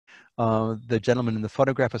The gentleman in the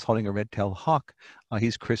photograph is holding a red-tailed hawk.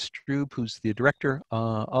 He's Chris Strub, who's the director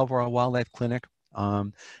of our wildlife clinic.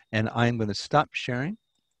 And I'm going to stop sharing.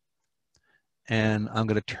 And I'm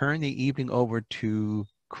going to turn the evening over to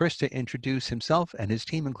Chris to introduce himself and his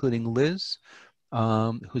team, including Liz,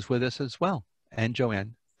 who's with us as well, and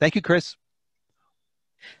Joanne. Thank you, Chris.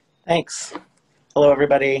 Thanks. Hello,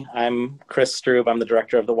 everybody. I'm Chris Strub. I'm the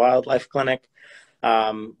director of the Wildlife Clinic.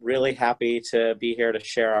 Really happy to be here to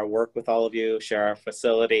share our work with all of you, share our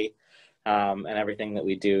facility, and everything that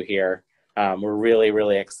we do here. We're really,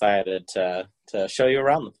 really excited to show you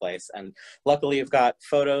around the place. And luckily, you've got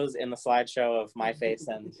photos in the slideshow of my face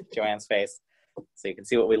and Joanne's face, so you can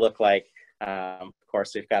see what we look like. Of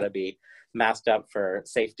course, we've got to be masked up for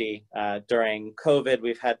safety. During COVID,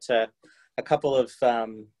 we've had a couple of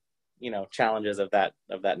challenges of that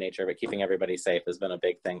nature, but keeping everybody safe has been a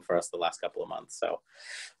big thing for us the last couple of months. So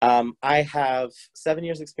I have 7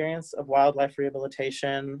 years experience of wildlife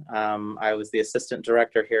rehabilitation. I was the assistant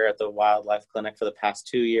director here at the Wildlife Clinic for the past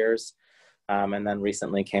 2 years, and then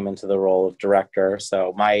recently came into the role of director.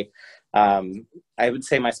 So I would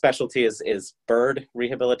say my specialty is bird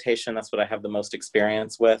rehabilitation. That's what I have the most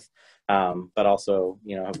experience with, but also,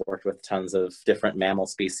 I've worked with tons of different mammal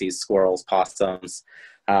species, squirrels, possums.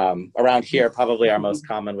 Around here, probably our most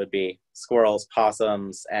common would be squirrels,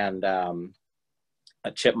 possums, and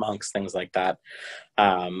chipmunks, things like that.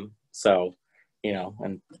 And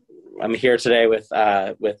I'm here today with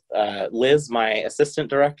Liz, my assistant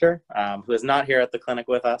director, who is not here at the clinic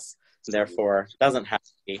with us, therefore doesn't have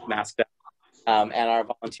to be masked up, and our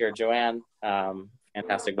volunteer Joanne,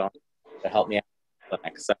 fantastic volunteer to help me out at the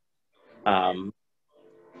clinic. So,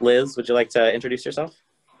 Liz, would you like to introduce yourself?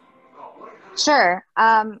 Sure.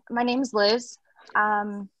 My name is Liz.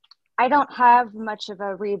 I don't have much of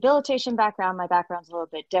a rehabilitation background. My background's a little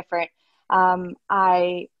bit different.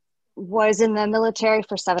 I was in the military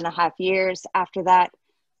for 7.5 years. After that,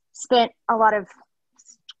 spent a lot of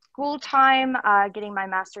school time getting my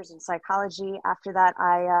master's in psychology. After that,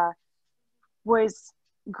 I was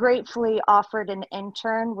gratefully offered an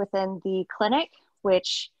intern within the clinic,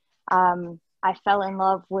 which I fell in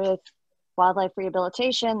love with wildlife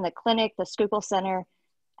rehabilitation, the clinic, the Schuylkill Center.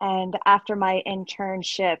 And after my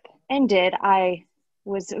internship ended, I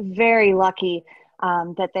was very lucky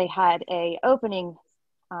that they had an opening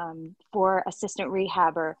for assistant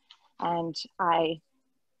rehabber. And I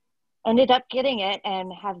ended up getting it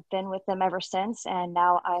and have been with them ever since. And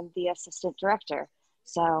now I'm the assistant director.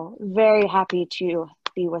 So very happy to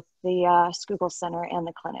be with the Schuylkill Center and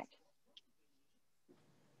the clinic.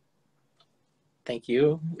 Thank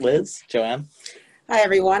you, Liz. Joanne? Hi,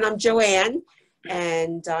 everyone. I'm Joanne,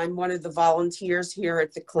 and I'm one of the volunteers here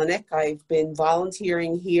at the clinic. I've been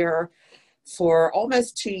volunteering here for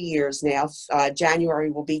almost 2 years now. January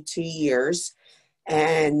will be 2 years.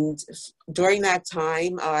 And during that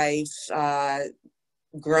time, I've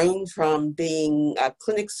grown from being a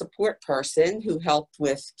clinic support person who helped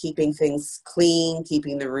with keeping things clean,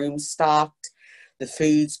 keeping the room stocked, the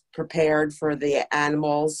foods prepared for the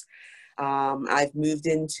animals. I've moved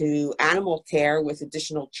into animal care with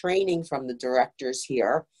additional training from the directors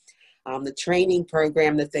here. The training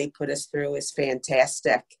program that they put us through is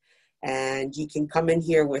fantastic. And you can come in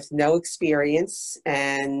here with no experience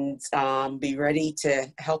and be ready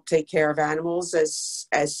to help take care of animals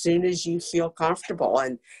as soon as you feel comfortable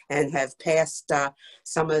and have passed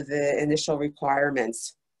some of the initial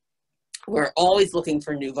requirements. We're always looking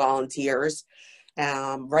for new volunteers.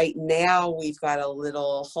 Right now, we've got a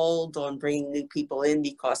little hold on bringing new people in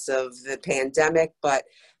because of the pandemic, but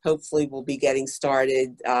hopefully we'll be getting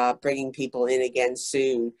started bringing people in again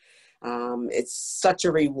soon. It's such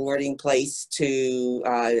a rewarding place to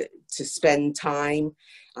spend time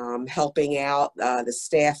helping out. The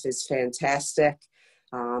staff is fantastic.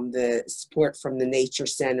 The support from the Nature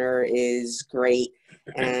Center is great,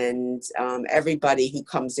 and everybody who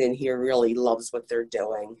comes in here really loves what they're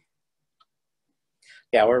doing.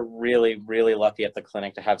 Yeah, we're really, really lucky at the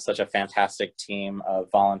clinic to have such a fantastic team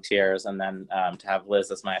of volunteers, and then to have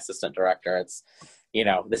Liz as my assistant director. It's,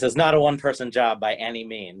 this is not a one-person job by any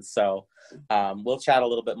means. So we'll chat a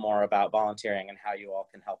little bit more about volunteering and how you all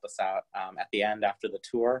can help us out at the end after the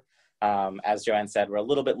tour. As Joanne said, we're a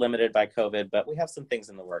little bit limited by COVID, but we have some things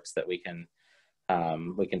in the works that we can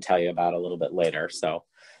tell you about a little bit later. So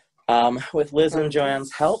with Liz and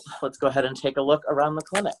Joanne's help, let's go ahead and take a look around the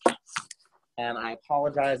clinic. And I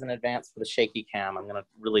apologize in advance for the shaky cam. I'm gonna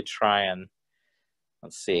really try and,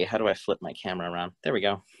 let's see, how do I flip my camera around? There we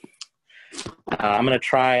go. I'm gonna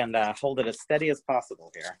try and hold it as steady as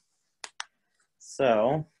possible here.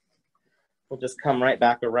 So we'll just come right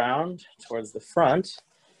back around towards the front.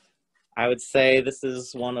 I would say this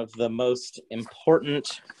is one of the most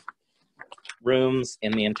important rooms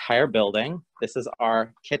in the entire building. This is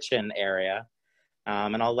our kitchen area.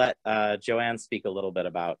 And I'll let Joanne speak a little bit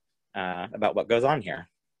about what goes on here.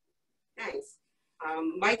 Thanks.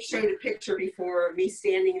 Mike showed a picture before of me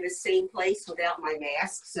standing in the same place without my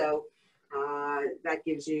mask, so that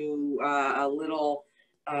gives you a little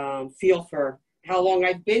feel for how long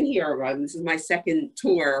I've been here. This is my second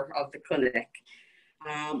tour of the clinic.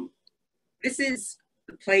 This is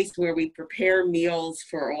the place where we prepare meals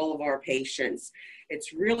for all of our patients.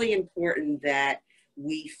 It's really important that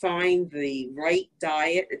we find the right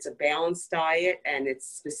diet. It's a balanced diet, and it's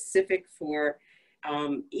specific for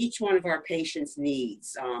each one of our patients'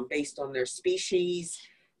 needs based on their species,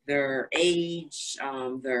 their age,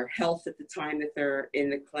 their health at the time that they're in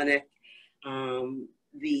the clinic.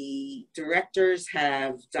 The directors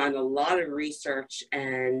have done a lot of research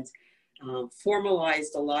and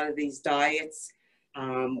formalized a lot of these diets.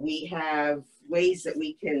 We have ways that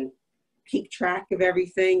we can keep track of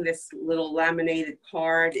everything. This little laminated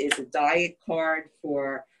card is a diet card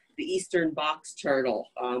for the eastern box turtle,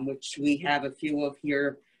 which we have a few of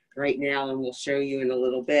here right now, and we'll show you in a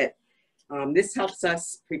little bit. This helps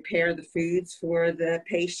us prepare the foods for the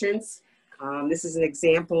patients. This is an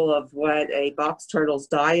example of what a box turtle's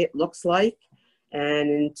diet looks like. And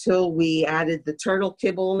until we added the turtle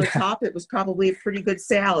kibble on the top, it was probably a pretty good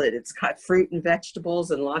salad. It's got fruit and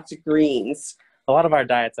vegetables and lots of greens. A lot of our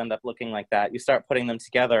diets end up looking like that. You start putting them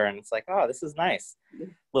together and it's like, oh, this is nice.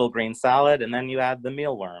 Little green salad, and then you add the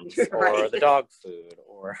mealworms or the dog food.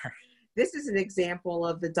 Or this is an example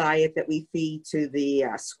of the diet that we feed to the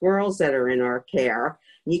squirrels that are in our care.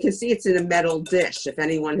 And you can see it's in a metal dish. If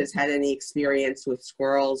anyone has had any experience with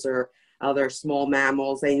squirrels or other small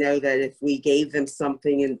mammals, they know that if we gave them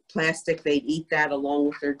something in plastic, they'd eat that along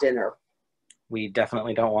with their dinner. We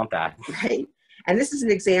definitely don't want that. Right. And this is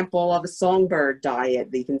an example of a songbird diet.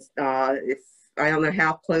 You can, if I don't know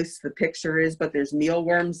how close the picture is, but there's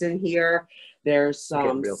mealworms in here. There's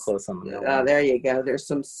some real close on the mealworms. There you go. There's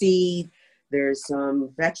some seed. There's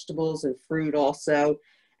some vegetables and fruit also.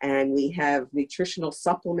 And we have nutritional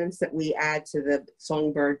supplements that we add to the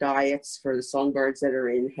songbird diets for the songbirds that are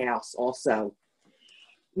in-house also.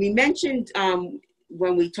 We mentioned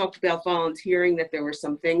when we talked about volunteering that there were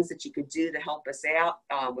some things that you could do to help us out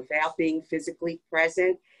without being physically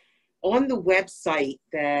present. On the website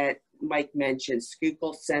that Mike mentioned,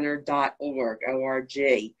 schuylkillcenter.org,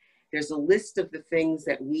 O-R-G, there's a list of the things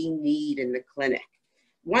that we need in the clinic.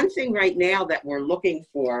 One thing right now that we're looking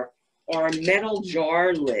for are metal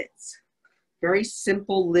jar lids. Very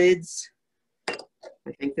simple lids.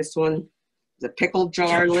 I think this one is a pickle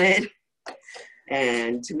jar lid.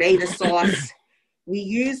 And tomato sauce. We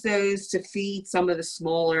use those to feed some of the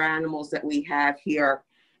smaller animals that we have here.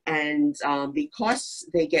 And because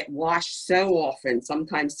they get washed so often,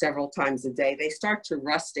 sometimes several times a day, they start to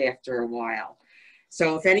rust after a while.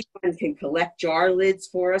 So if anyone can collect jar lids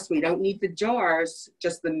for us, we don't need the jars,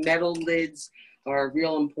 just the metal lids are a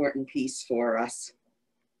real important piece for us.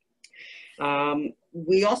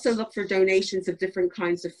 We also look for donations of different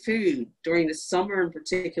kinds of food. During the summer in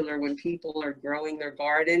particular, when people are growing their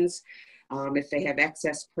gardens, if they have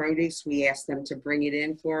excess produce, we ask them to bring it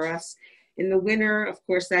in for us. In the winter, of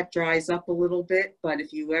course, that dries up a little bit, but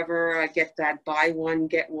if you ever get that buy one,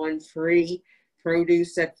 get one free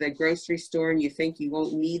produce at the grocery store and you think you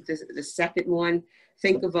won't need the second one,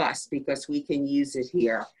 think of us because we can use it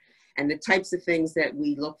here. And the types of things that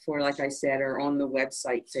we look for, like I said, are on the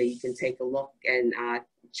website, so you can take a look and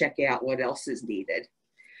check out what else is needed.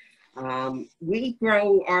 We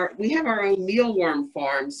have our own mealworm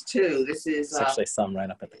farms too. This is there's actually some right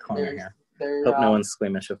up at the corner here. Hope no one's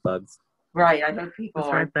squeamish of bugs. Right, I hope people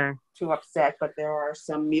right aren't there. too upset, but there are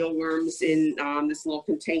some mealworms in this little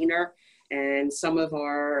container, and some of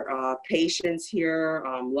our patients here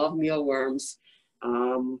love mealworms.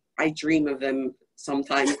 I dream of them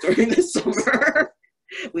sometimes during the summer.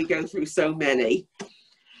 We go through so many.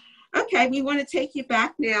 Okay, we want to take you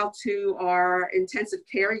back now to our intensive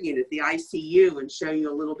care unit, the ICU, and show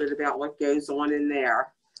you a little bit about what goes on in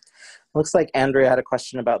there. Looks like Andrea had a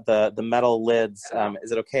question about the metal lids.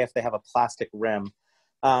 Is it okay if they have a plastic rim?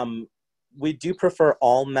 We do prefer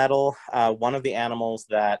all metal. One of the animals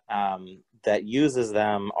that uses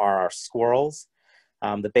them are our squirrels.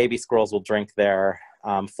 The baby squirrels will drink their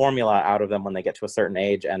formula out of them when they get to a certain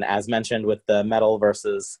age. And as mentioned with the metal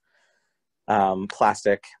versus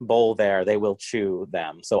plastic bowl there, they will chew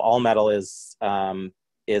them. So all metal is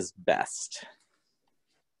best.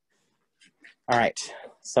 All right,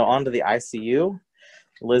 so on to the ICU.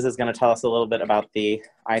 Liz is going to tell us a little bit about the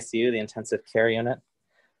ICU, the intensive care unit.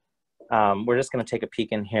 We're just going to take a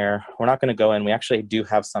peek in here. We're not going to go in. We actually do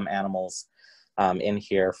have some animals in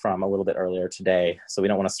here from a little bit earlier today, so we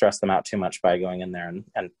don't want to stress them out too much by going in there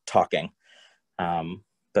and talking.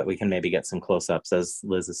 But we can maybe get some close-ups as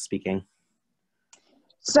Liz is speaking.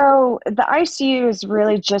 So the ICU is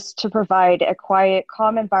really just to provide a quiet,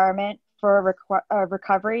 calm environment for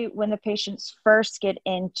recovery when the patients first get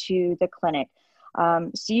into the clinic.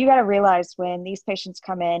 So you got to realize when these patients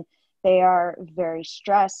come in, they are very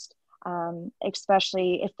stressed,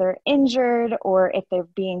 especially if they're injured or if they're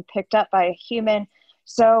being picked up by a human.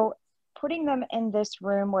 So putting them in this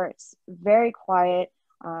room where it's very quiet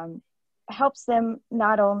helps them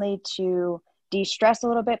not only to de-stress a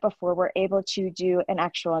little bit before we're able to do an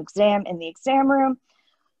actual exam in the exam room,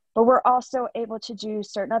 but we're also able to do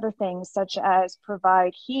certain other things such as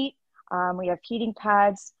provide heat. We have heating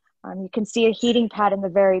pads. You can see a heating pad in the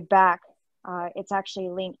very back. It's actually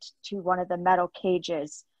linked to one of the metal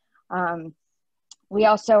cages. We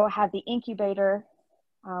also have the incubator,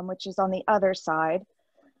 which is on the other side.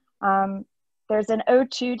 There's an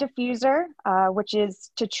O2 diffuser, which is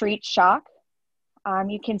to treat shock.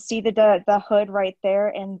 You can see the hood right there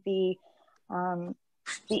in the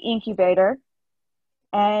incubator.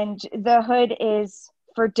 And the hood is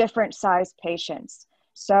for different size patients.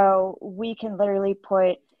 So we can literally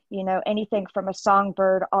put, you know, anything from a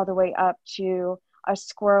songbird all the way up to a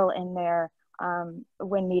squirrel in there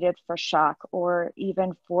when needed for shock or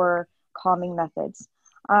even for calming methods.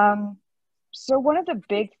 So one of the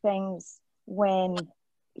big things when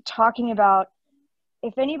talking about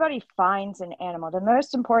if anybody finds an animal, the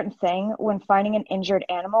most important thing when finding an injured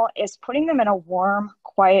animal is putting them in a warm,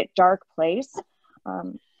 quiet, dark place.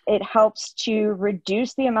 It helps to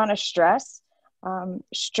reduce the amount of stress.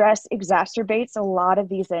 Stress exacerbates a lot of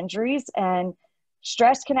these injuries, and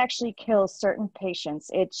stress can actually kill certain patients.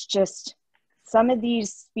 It's just some of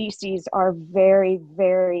these species are very,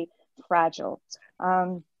 very fragile.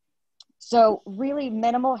 So really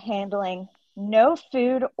minimal handling, no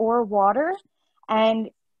food or water, and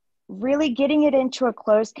really getting it into a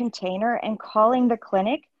closed container and calling the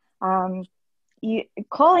clinic.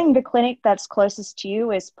 Calling the clinic that's closest to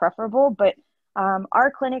you is preferable, but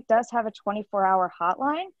our clinic does have a 24-hour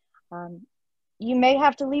hotline. You may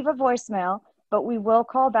have to leave a voicemail, but we will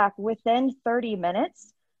call back within 30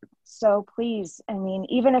 minutes. So please, I mean,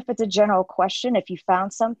 even if it's a general question, if you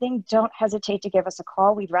found something, don't hesitate to give us a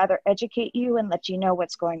call. We'd rather educate you and let you know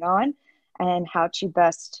what's going on and how to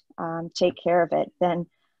best take care of it than,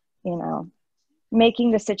 you know,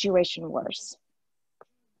 making the situation worse.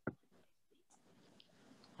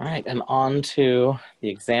 All right, and on to the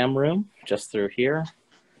exam room, just through here.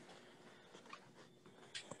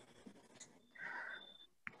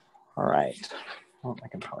 All right, well, I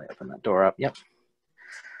can probably open that door up, yep.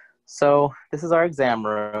 So this is our exam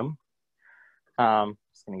room.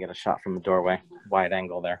 Just gonna get a shot from the doorway, wide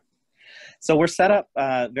angle there. So we're set up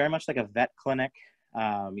very much like a vet clinic.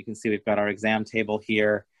 You can see we've got our exam table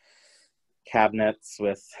here, cabinets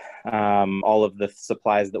with all of the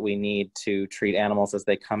supplies that we need to treat animals as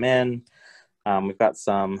they come in. We've got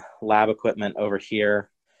some lab equipment over here.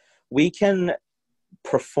 We can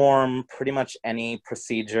perform pretty much any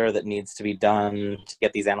procedure that needs to be done to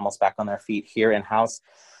get these animals back on their feet here in-house,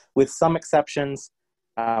 with some exceptions.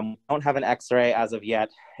 We don't have an x-ray as of yet.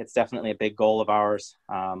 It's definitely a big goal of ours.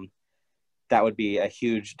 That would be a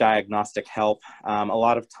huge diagnostic help. A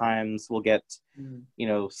lot of times we'll get, you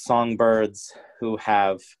know, songbirds who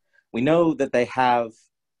have, we know that they have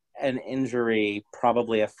an injury,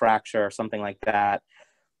 probably a fracture or something like that.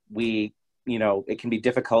 You know, it can be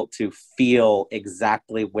difficult to feel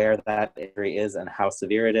exactly where that injury is and how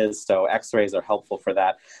severe it is. So x-rays are helpful for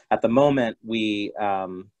that. At the moment, we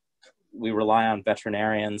rely on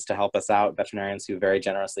veterinarians to help us out, veterinarians who very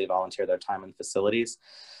generously volunteer their time in facilities.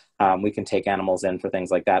 We can take animals in for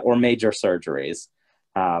things like that, or major surgeries.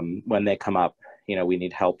 When they come up, you know, we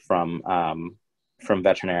need help from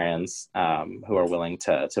veterinarians who are willing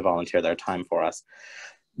to volunteer their time for us.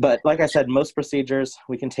 But like I said, most procedures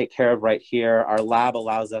we can take care of right here. Our lab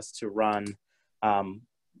allows us to run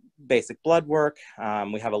basic blood work.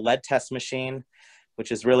 We have a lead test machine,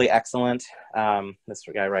 which is really excellent. This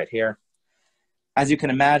guy right here. As you can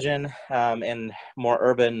imagine, in more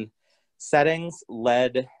urban settings,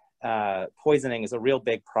 lead poisoning is a real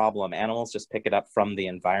big problem. Animals just pick it up from the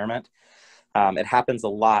environment. It happens a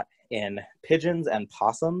lot in pigeons and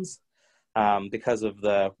possums because of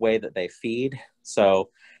the way that they feed. So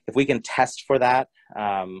if we can test for that,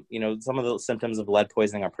 you know, some of the symptoms of lead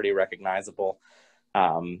poisoning are pretty recognizable.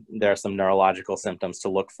 There are some neurological symptoms to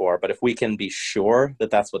look for, but if we can be sure that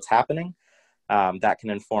that's what's happening, that can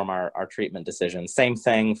inform our treatment decisions. Same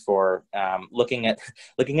thing for looking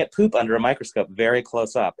at poop under a microscope very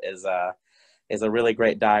close up is a really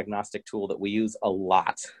great diagnostic tool that we use a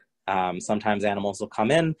lot. Sometimes animals will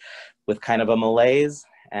come in with kind of a malaise,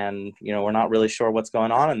 and we're not really sure what's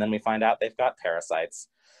going on, and then we find out they've got parasites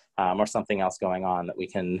or something else going on that we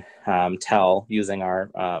can tell using our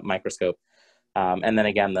microscope. And then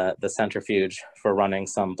again, the centrifuge for running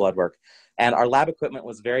some blood work. And our lab equipment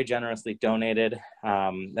was very generously donated.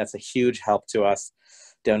 That's a huge help to us.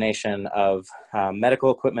 Donation of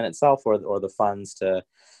medical equipment itself, or the funds to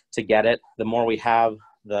get it. The more we have,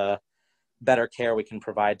 the better care we can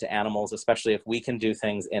provide to animals, especially if we can do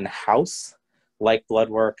things in-house, like blood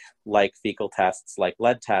work, like fecal tests, like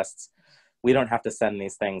lead tests. We don't have to send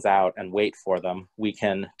these things out and wait for them. We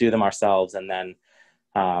can do them ourselves and then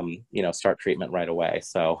start treatment right away.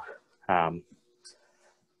 So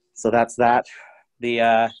that's that.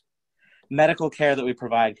 The medical care that we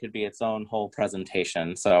provide could be its own whole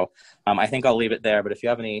presentation. So I think I'll leave it there, but if you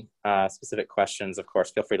have any specific questions, of course,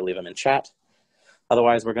 feel free to leave them in chat.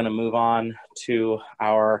 Otherwise, we're gonna move on to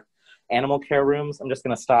our animal care rooms. I'm just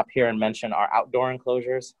gonna stop here and mention our outdoor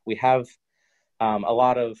enclosures. We have a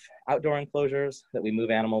lot of outdoor enclosures that we move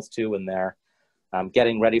animals to when they're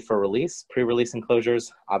getting ready for release. Pre-release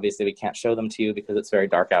enclosures, obviously we can't show them to you because it's very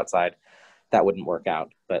dark outside. That wouldn't work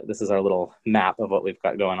out, but this is our little map of what we've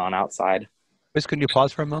got going on outside. Chris, can you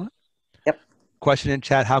pause for a moment? Yep. Question in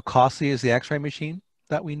chat, how costly is the x-ray machine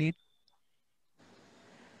that we need?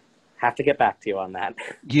 Have to get back to you on that.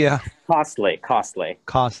 Yeah. Costly. Costly.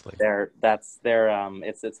 It's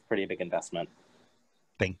a pretty big investment.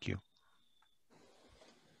 Thank you.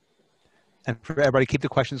 And for everybody, keep the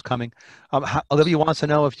questions coming. Olivia wants to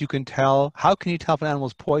know if you can tell, how can you tell if an animal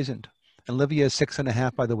is poisoned? And Olivia is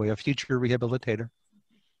 6.5, by the way, a future rehabilitator.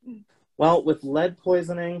 Well, with lead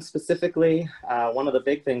poisoning specifically, one of the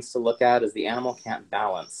big things to look at is the animal can't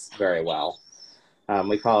balance very well.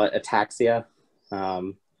 We call it ataxia.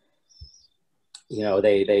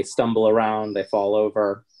 They stumble around, they fall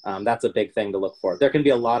over. That's a big thing to look for. There can be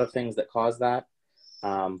a lot of things that cause that,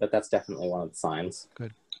 but that's definitely one of the signs.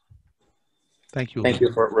 Good. Thank you. Thank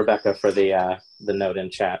you, Rebecca, for the note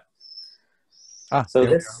in chat. So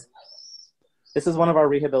this is one of our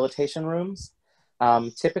rehabilitation rooms.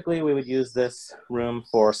 Typically, we would use this room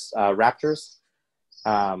for raptors.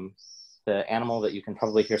 The animal that you can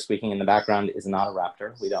probably hear squeaking in the background is not a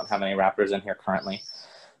raptor. We don't have any raptors in here currently.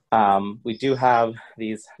 We do have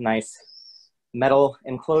these nice metal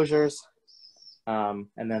enclosures, and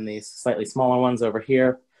then these slightly smaller ones over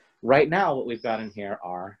here. Right now, what we've got in here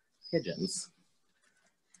are pigeons,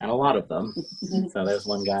 and a lot of them. So there's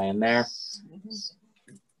one guy in there.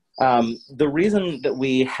 The reason that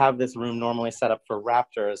we have this room normally set up for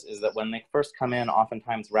raptors is that when they first come in,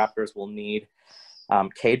 oftentimes raptors will need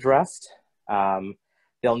cage rest.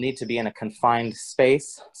 They'll need to be in a confined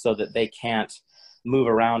space so that they can't move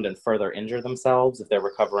around and further injure themselves if they're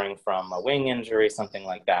recovering from a wing injury, something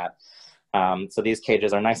like that. So these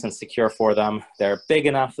cages are nice and secure for them. They're big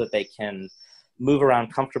enough that they can move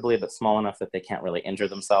around comfortably, but small enough that they can't really injure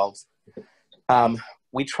themselves.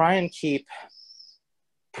 We try and keep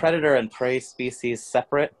predator and prey species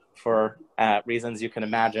separate for reasons you can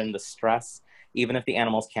imagine, the stress, even if the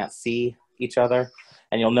animals can't see each other.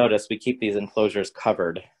 And you'll notice we keep these enclosures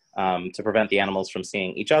covered to prevent the animals from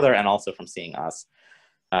seeing each other and also from seeing us,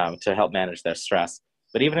 to help manage their stress.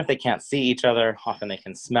 But even if they can't see each other, often they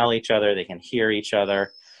can smell each other, they can hear each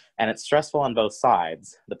other, and it's stressful on both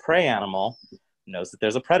sides. The prey animal knows that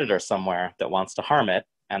there's a predator somewhere that wants to harm it,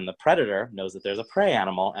 and the predator knows that there's a prey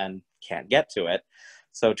animal and can't get to it.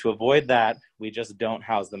 So to avoid that, we just don't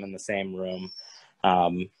house them in the same room,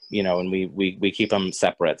 and we keep them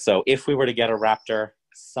separate. So if we were to get a raptor,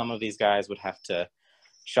 some of these guys would have to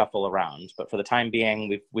shuffle around. But for the time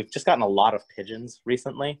being, we've just gotten a lot of pigeons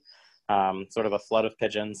recently, sort of a flood of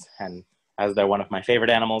pigeons. And as they're one of my favorite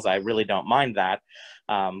animals, I really don't mind that.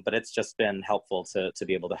 But it's just been helpful to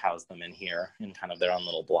be able to house them in here in kind of their own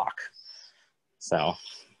little block. So,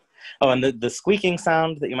 oh, and the squeaking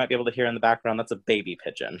sound that you might be able to hear in the background, that's a baby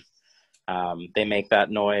pigeon. They make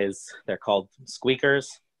that noise. They're called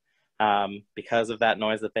squeakers because of that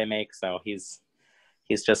noise that they make. So he's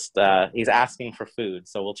asking for food.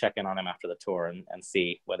 So we'll check in on him after the tour and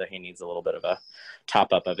see whether he needs a little bit of a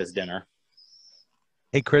top up of his dinner.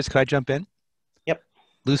 Hey, Chris, could I jump in? Yep.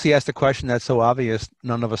 Lucy asked a question that's so obvious,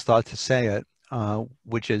 none of us thought to say it.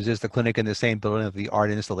 which is the clinic in the same building that the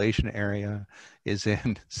art installation area is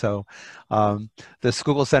in. So the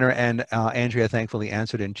Schuylkill Center, and Andrea thankfully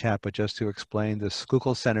answered in chat, but just to explain, the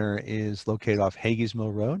Schuylkill Center is located off Hagees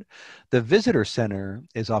Mill Road. The Visitor Center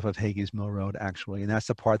is off of Hagees Mill Road, actually, and that's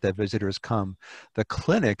the part that visitors come. The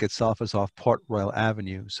clinic itself is off Port Royal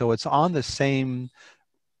Avenue. So it's on the same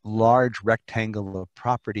large rectangle of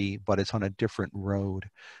property, but it's on a different road.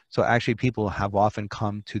 So actually people have often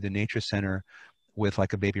come to the nature center with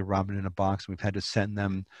like a baby robin in a box. We've had to send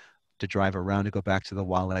them to drive around to go back to the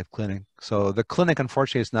wildlife clinic. So the clinic,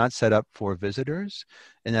 unfortunately, is not set up for visitors,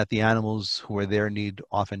 and that the animals who are there need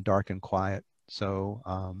often dark and quiet. So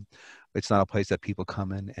it's not a place that people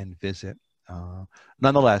come in and visit.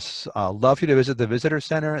 Nonetheless, love for you to visit the visitor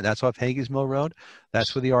center. That's off Hagees Mill Road.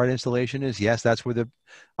 That's where the art installation is. Yes, that's where the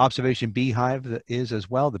observation beehive is as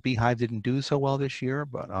well. The beehive didn't do so well this year,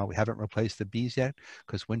 but we haven't replaced the bees yet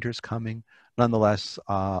because winter's coming. Nonetheless,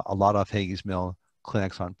 a lot off Hagees Mill,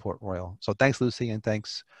 clinics on Port Royal. So thanks, Lucy, and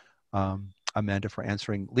thanks, Amanda, for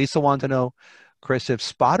answering. Lisa wanted to know, Chris, if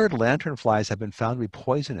spotted lanternflies have been found to be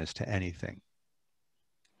poisonous to anything.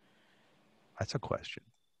 That's a question.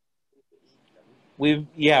 We've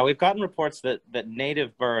gotten reports that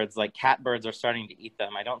native birds like catbirds are starting to eat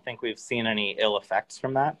them. I don't think we've seen any ill effects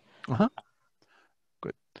from that.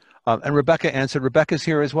 Good. And Rebecca answered. Rebecca's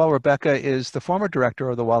here as well. Rebecca is the former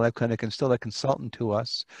director of the Wildlife Clinic and still a consultant to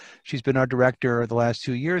us. She's been our director the last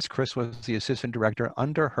 2 years. Chris was the assistant director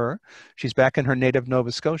under her. She's back in her native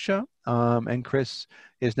Nova Scotia, and Chris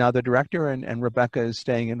is now the director, and Rebecca is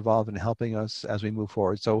staying involved in helping us as we move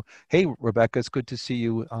forward. So, hey, Rebecca, it's good to see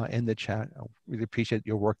you in the chat. I really appreciate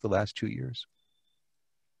your work the last 2 years.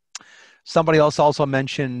 Somebody else also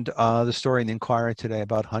mentioned the story in the Inquirer today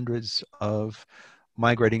about hundreds of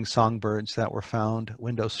migrating songbirds that were found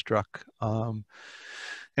window struck. And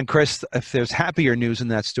Chris, if there's happier news in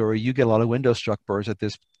that story, you get a lot of window struck birds at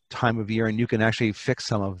this time of year, and you can actually fix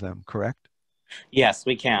some of them, correct? Yes,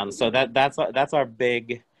 we can. So that's our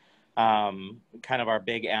big, kind of our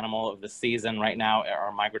big animal of the season right now,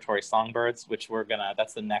 are migratory songbirds, which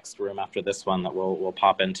that's the next room after this one that we'll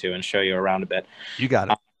pop into and show you around a bit. You got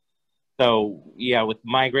it. So yeah, with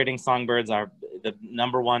migrating songbirds, the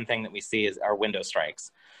number one thing that we see is our window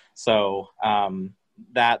strikes. So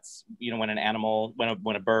that's, when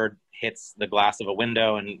when a bird hits the glass of a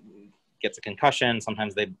window and gets a concussion,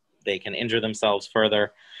 sometimes they can injure themselves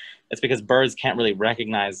further. It's because birds can't really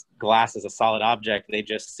recognize glass as a solid object. They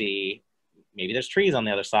just see maybe there's trees on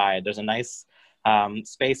the other side. There's a nice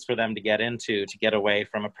space for them to get into to get away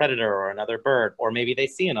from a predator or another bird, or maybe they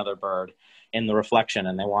see another bird in the reflection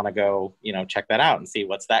and they want to go, check that out and see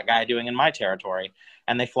what's that guy doing in my territory.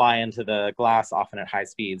 And they fly into the glass, often at high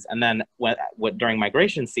speeds. And then during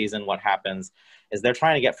migration season, what happens is they're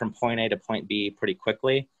trying to get from point A to point B pretty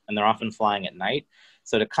quickly, and they're often flying at night.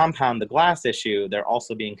 So to compound the glass issue, they're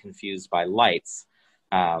also being confused by lights,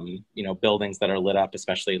 buildings that are lit up,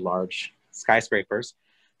 especially large skyscrapers.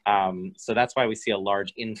 So that's why we see a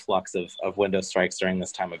large influx of window strikes during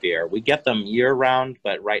this time of year. We get them year round,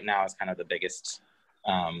 but right now is kind of the biggest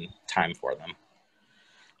time for them.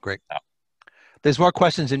 Great. So. There's more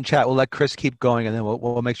questions in chat. We'll let Chris keep going, and then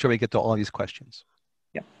we'll make sure we get to all these questions.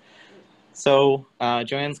 Yeah. So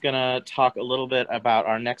Joanne's going to talk a little bit about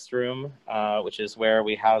our next room, which is where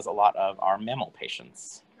we house a lot of our mammal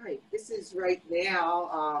patients. Right. This is right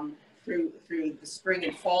now through the spring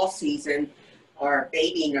and fall season, our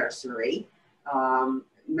baby nursery,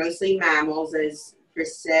 mostly mammals, as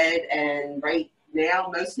Chris said, and right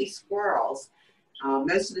now mostly squirrels.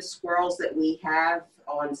 Most of the squirrels that we have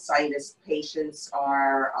on site as patients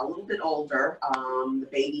are a little bit older. The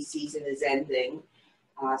baby season is ending.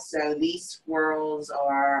 So these squirrels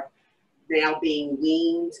are now being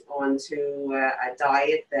weaned onto a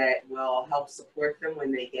diet that will help support them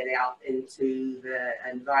when they get out into the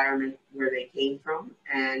environment where they came from,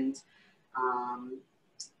 and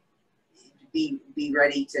be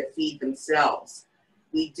ready to feed themselves.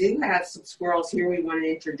 We do have some squirrels here we want to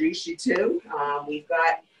introduce you to. We've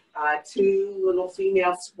got two little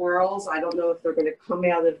female squirrels. I don't know if they're going to come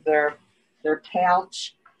out of their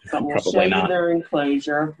pouch, but we'll show you their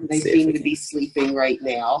enclosure. They seem to be sleeping right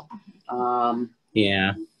now.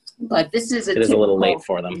 Yeah. But this is it is a little late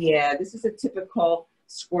for them. Yeah, this is a typical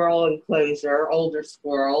squirrel enclosure, older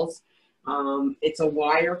squirrels. It's a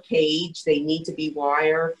wire cage. They need to be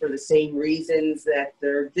wire for the same reasons that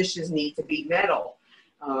their dishes need to be metal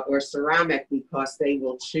or ceramic, because they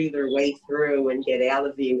will chew their way through and get out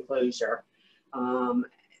of the enclosure.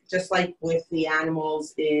 Just like with the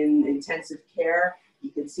animals in intensive care, you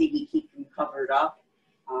can see we keep them covered up.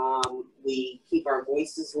 We keep our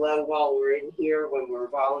voices low while we're in here when we're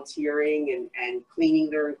volunteering and cleaning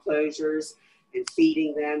their enclosures and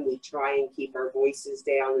feeding them. We try and keep our voices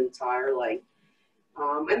down entirely.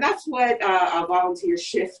 And that's what a volunteer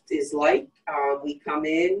shift is like. We come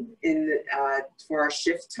in for our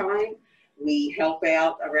shift time. We help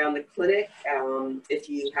out around the clinic. If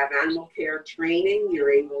you have animal care training,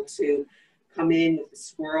 you're able to come in with the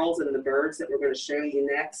squirrels and the birds that we're going to show you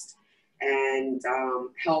next and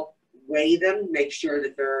help weigh them, make sure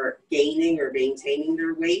that they're gaining or maintaining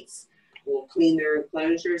their weights. We'll clean their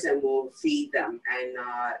enclosures and we'll feed them. And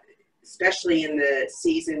especially in the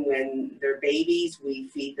season when they're babies, we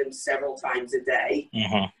feed them several times a day.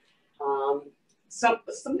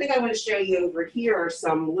 Something I want to show you over here are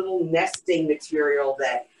some little nesting material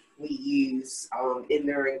that we use in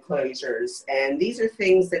their enclosures. And these are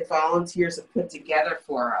things that volunteers have put together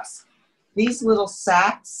for us. These little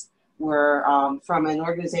sacks were from an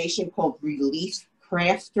organization called Relief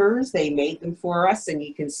Crafters. They made them for us, and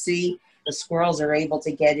you can see the squirrels are able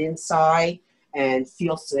to get inside and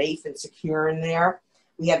feel safe and secure in there.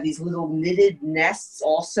 We have these little knitted nests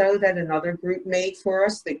also that another group made for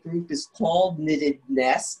us. The group is called Knitted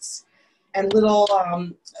Nests, and little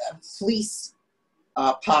fleece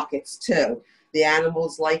pockets too. The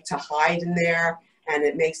animals like to hide in there, and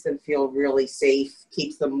it makes them feel really safe,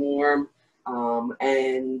 keeps them warm.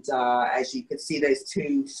 As you can see, those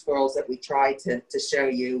two squirrels that we tried to show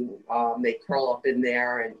you, they curl up in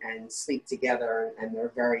there and sleep together, and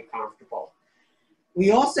they're very comfortable.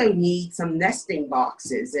 We also need some nesting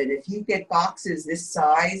boxes, and if you get boxes this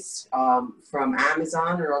size from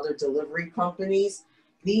Amazon or other delivery companies,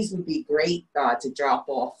 these would be great to drop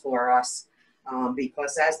off for us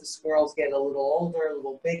because as the squirrels get a little older, a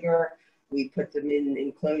little bigger, we put them in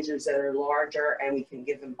enclosures that are larger, and we can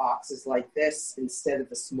give them boxes like this instead of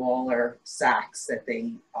the smaller sacks that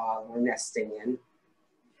they were nesting in.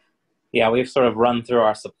 Yeah, we've sort of run through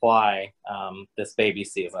our supply this baby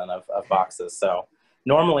season of boxes. So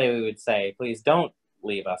normally we would say, please don't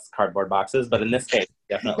leave us cardboard boxes, but in this case,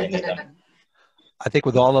 definitely need them. I think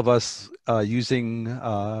with all of us using,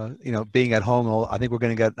 being at home, I think we're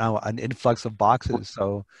going to get now an influx of boxes.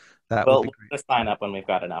 So that would be great. We'll sign up when we've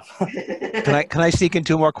got enough. Can I sneak in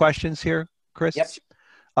two more questions here, Chris?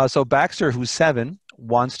 Yep. So Baxter, who's 7,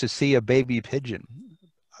 wants to see a baby pigeon.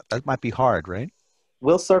 That might be hard, right?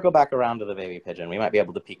 We'll circle back around to the baby pigeon. We might be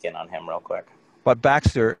able to peek in on him real quick. But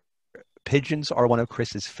Baxter, pigeons are one of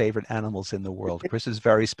Chris's favorite animals in the world. Chris is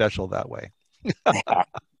very special that way.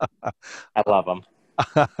 I love them.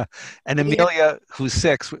 And Amelia, who's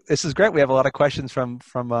 6, this is great. We have a lot of questions from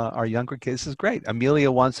our younger kids. This is great.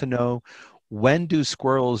 Amelia wants to know, when do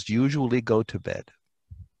squirrels usually go to bed?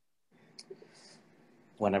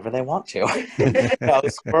 Whenever they want to. No,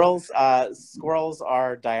 squirrels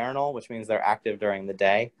are diurnal, which means they're active during the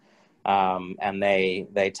day, and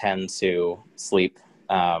they tend to sleep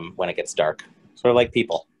when it gets dark, sort of like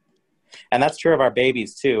people. And that's true of our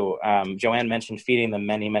babies too. Joanne mentioned feeding them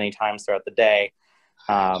many, many times throughout the day,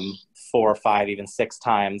 4, 5, even 6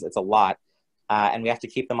 times. It's a lot, and we have to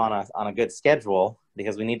keep them on a good schedule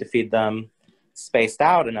because we need to feed them spaced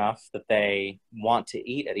out enough that they want to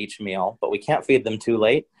eat at each meal, but we can't feed them too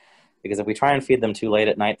late because if we try and feed them too late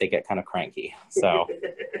at night, they get kind of cranky. So,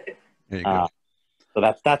 There you go. So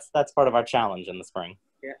that's part of our challenge in the spring.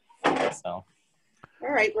 Yeah. So. All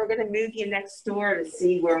right, we're going to move you next door to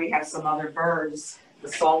see where we have some other birds. The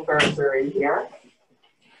songbirds are in here.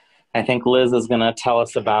 I think Liz is going to tell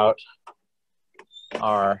us about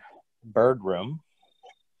our bird room.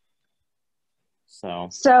 So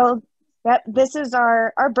this is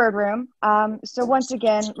our bird room. So once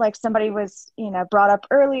again, like somebody was, brought up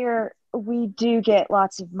earlier, we do get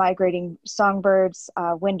lots of migrating songbirds,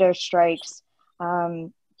 window strikes.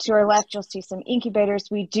 To our left, you'll see some incubators.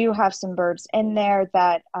 We do have some birds in there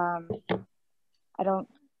that not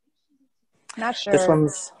sure.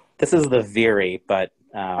 This is the Veery, but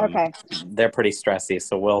okay. They're pretty stressy,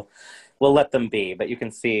 so we'll let them be. But you can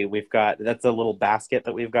see that's a little basket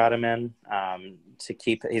that we've got him in to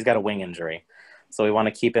keep. He's got a wing injury, so we want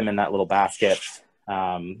to keep him in that little basket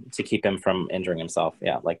to keep him from injuring himself.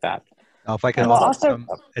 Yeah, like that. Now, if I can offer some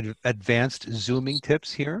advanced zooming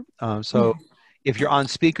tips here. If you're on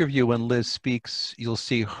speaker view when Liz speaks, you'll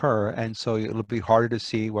see her, and so it'll be harder to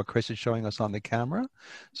see what Chris is showing us on the camera.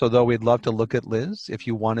 So though we'd love to look at Liz, if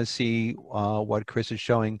you want to see what Chris is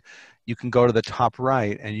showing, you can go to the top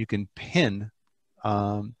right and you can pin.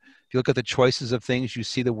 If you look at the choices of things, you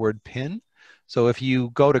see the word pin. So if you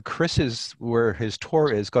go to Chris's, where his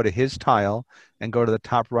tour is, go to his tile and go to the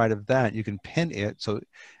top right of that, you can pin it. So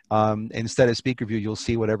Instead of speaker view, you'll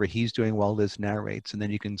see whatever he's doing while Liz narrates, and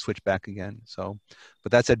then you can switch back again. So,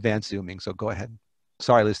 but that's advanced zooming. So go ahead.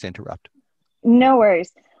 Sorry, Liz, to interrupt. No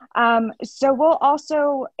worries. So we'll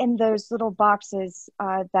also, in those little boxes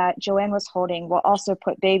that Joanne was holding, we'll also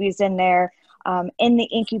put babies in there in the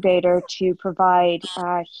incubator to provide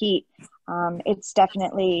heat. It's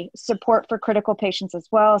definitely support for critical patients as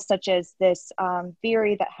well, such as this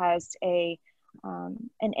Veery that has an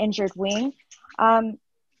injured wing.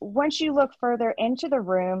 Once you look further into the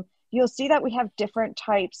room, you'll see that we have different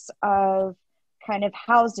types of kind of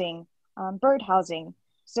housing, bird housing.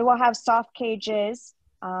 So we'll have soft cages,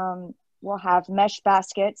 we'll have mesh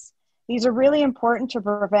baskets. These are really important to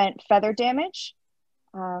prevent feather damage.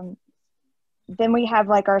 Then we have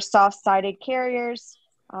like our soft-sided carriers.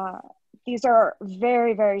 These are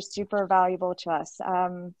very, very super valuable to us.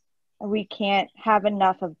 We can't have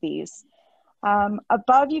enough of these.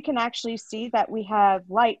 Above, you can actually see that we have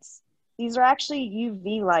lights. These are actually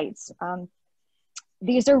UV lights.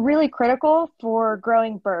 These are really critical for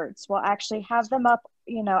growing birds. We'll actually have them up,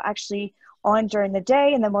 actually on during the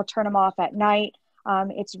day, and then we'll turn them off at night.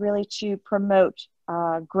 It's really to promote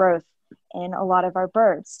growth in a lot of our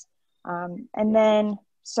birds. And then,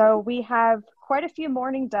 so we have quite a few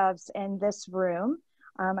mourning doves in this room.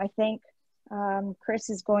 I think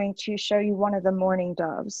Chris is going to show you one of the mourning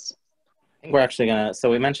doves. I think we're actually gonna, so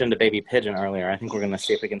we mentioned a baby pigeon earlier. I think we're gonna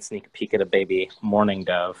see if we can sneak a peek at a baby mourning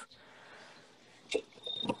dove.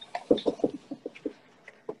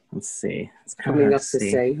 Let's see. It's Coming up to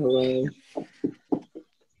say hello.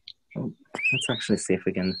 Let's actually see if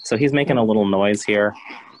we can. So he's making a little noise here.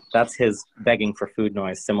 That's his begging for food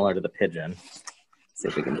noise, similar to the pigeon. Let's see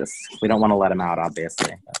if we can just, we don't want to let him out,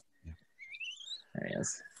 obviously. There he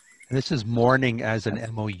is. And this is mourning as an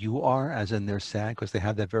M-O-U-R, as in they're sad, because they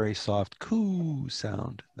have that very soft coo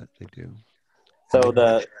sound that they do. So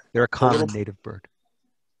they're a common native bird.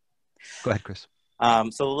 Go ahead, Chris. So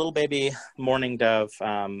the little baby mourning dove,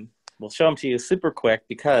 we'll show him to you super quick,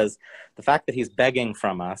 because the fact that he's begging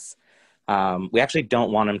from us, we actually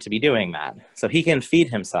don't want him to be doing that. So he can feed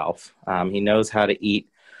himself. He knows how to eat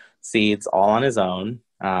seeds all on his own.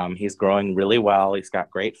 He's growing really well. He's got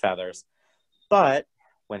great feathers. But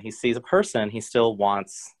when he sees a person, he still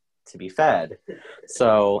wants to be fed.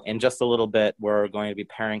 So in just a little bit, we're going to be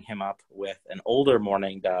pairing him up with an older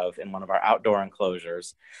mourning dove in one of our outdoor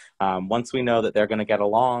enclosures. Once we know that they're going to get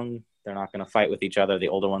along, they're not going to fight with each other, the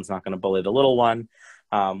older one's not going to bully the little one,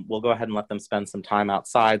 we'll go ahead and let them spend some time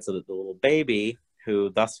outside, so that the little baby,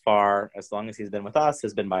 who thus far, as long as he's been with us,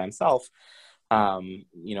 has been by himself,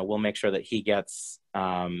 we'll make sure that he gets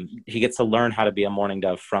to learn how to be a mourning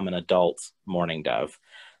dove from an adult mourning dove.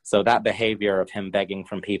 So that behavior of him begging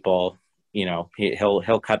from people,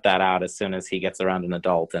 he'll cut that out as soon as he gets around an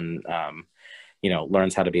adult and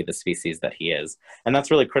learns how to be the species that he is. And that's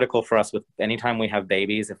really critical for us with anytime we have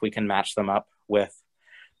babies. If we can match them up with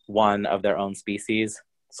one of their own species,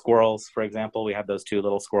 squirrels, for example, we have those two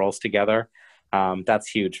little squirrels together. That's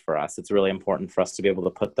huge for us. It's really important for us to be able to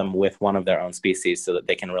put them with one of their own species so that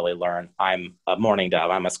they can really learn, I'm a mourning dove,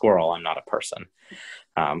 I'm a squirrel, I'm not a person.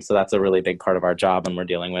 So that's a really big part of our job when we're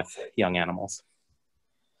dealing with young animals.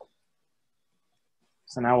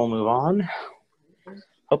 So now we'll move on.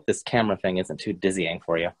 Hope this camera thing isn't too dizzying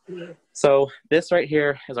for you. So this right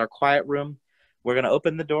here is our quiet room. We're going to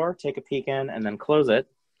open the door, take a peek in, and then close it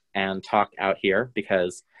and talk out here,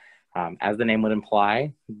 because as the name would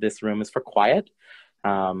imply, this room is for quiet.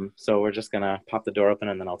 So we're just going to pop the door open,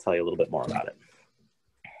 and then I'll tell you a little bit more about it.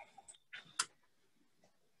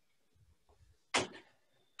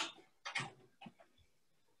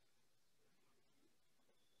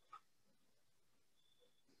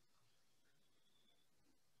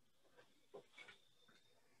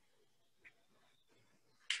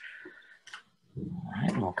 All right,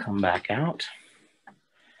 and we'll come back out.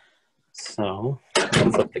 So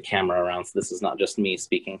I'll flip the camera around so this is not just me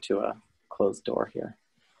speaking to a closed door here.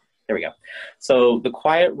 There we go. So the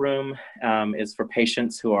quiet room is for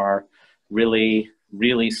patients who are really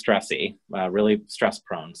stressy, really stress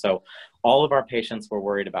prone. So all of our patients, we're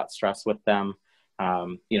worried about stress with them.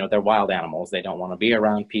 They're wild animals. They don't want to be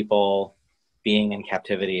around people. Being in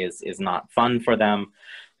captivity is not fun for them.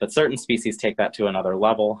 But certain species take that to another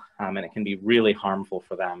level, and it can be really harmful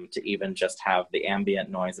for them to even just have the ambient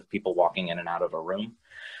noise of people walking in and out of a room.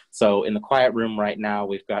 So in the quiet room right now,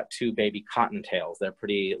 we've got two baby cottontails. They're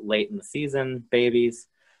pretty late in the season babies.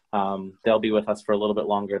 They'll be with us for a little bit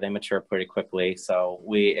longer. They mature pretty quickly. So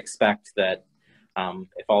we expect that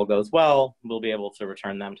if all goes well, we'll be able to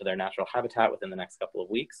return them to their natural habitat within the next couple of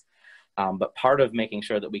weeks. But part of making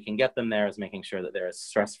sure that we can get them there is making sure that they're as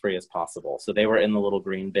stress-free as possible. So they were in the little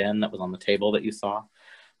green bin that was on the table that you saw.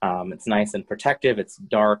 It's nice and protective. It's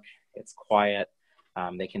dark. It's quiet.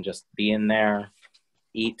 They can just be in there,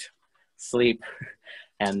 eat, sleep,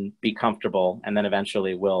 and be comfortable. And then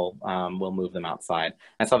eventually we'll move them outside.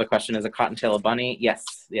 I saw the question, is a cottontail a bunny?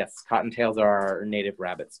 Yes, yes. Cottontails are our native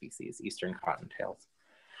rabbit species, eastern cottontails.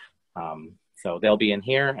 So they'll be in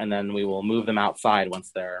here, and then we will move them outside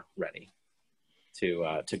once they're ready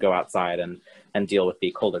to go outside and deal with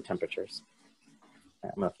the colder temperatures.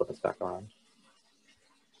 I'm gonna flip this back around.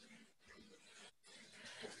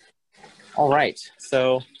 All right,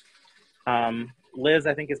 so Liz,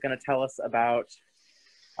 I think, is gonna tell us about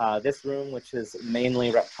this room, which is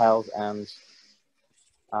mainly reptiles and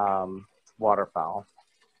waterfowl.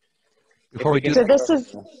 Before we do So this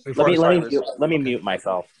is, Let me mute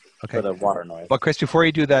myself. Okay. For the water noise. But Chris, before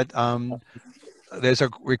you do that, there's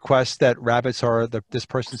a request that rabbits are this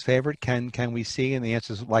person's favorite. Can we see? And the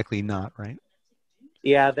answer is likely not, right?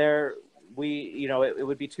 Yeah, it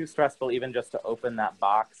would be too stressful even just to open that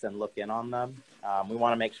box and look in on them. We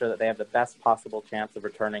want to make sure that they have the best possible chance of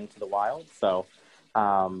returning to the wild. So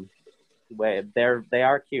they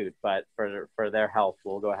are cute, but for their health,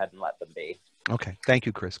 we'll go ahead and let them be. Okay, thank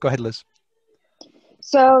you, Chris. Go ahead, Liz.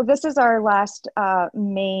 so this is our last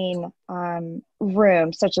main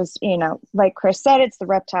room, such as, like Chris said, it's the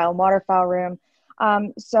reptile and waterfowl room.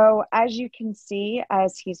 So as you can see,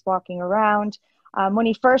 as he's walking around, when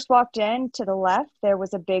he first walked in to the left, there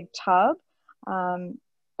was a big tub.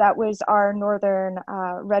 That was our northern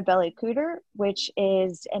red-bellied cooter, which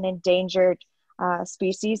is an endangered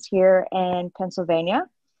species here in Pennsylvania.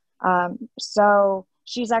 So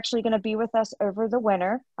she's actually going to be with us over the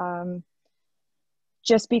winter.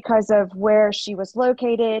 Just because of where she was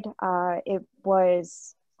located, it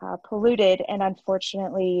was polluted, and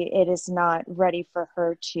unfortunately it is not ready for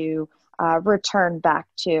her to return back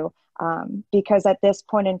to, because at this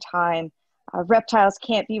point in time, reptiles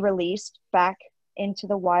can't be released back into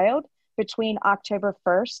the wild between October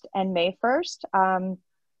 1st and May 1st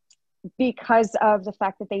because of the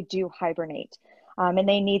fact that they do hibernate, and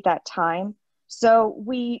they need that time. So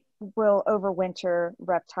we will overwinter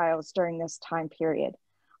reptiles during this time period.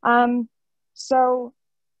 So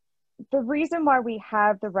the reason why we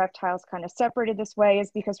have the reptiles kind of separated this way is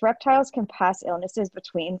because reptiles can pass illnesses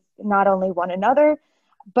between not only one another,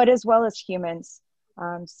 but as well as humans.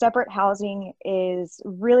 Separate housing is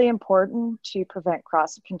really important to prevent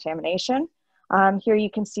cross-contamination. Here you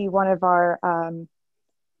can see one of our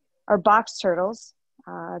box turtles.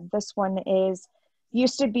 This one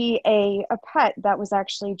used to be a pet that was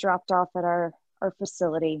actually dropped off at our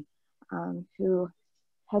facility, who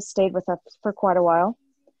has stayed with us for quite a while.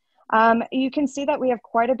 You can see that we have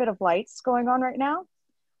quite a bit of lights going on right now.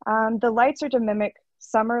 The lights are to mimic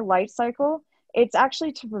summer light cycle. It's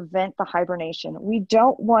actually to prevent the hibernation. We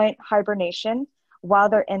don't want hibernation while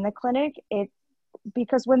they're in the clinic,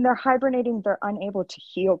 because when they're hibernating, they're unable to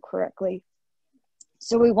heal correctly.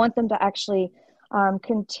 So we want them to actually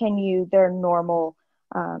continue their normal,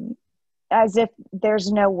 as if there's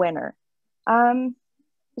no winter.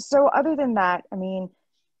 So other than that, I mean,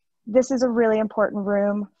 this is a really important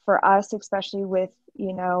room for us, especially with,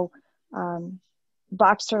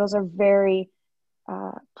 box turtles are very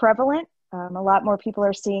prevalent. A lot more people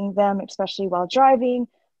are seeing them, especially while driving.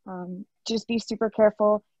 Just be super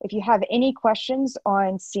careful. If you have any questions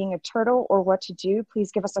on seeing a turtle or what to do,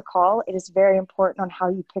 please give us a call. It is very important on how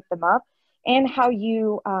you pick them up and how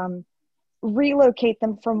you relocate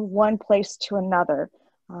them from one place to another.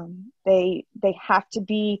 They have to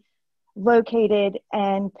be located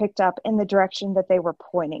and picked up in the direction that they were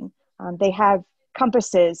pointing. They have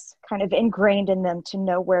compasses kind of ingrained in them to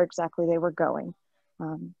know where exactly they were going.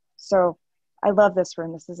 So I love this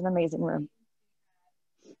room. This is an amazing room.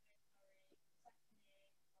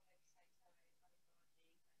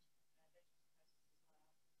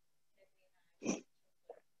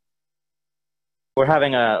 We're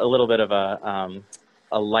having a little bit of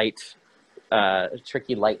a light,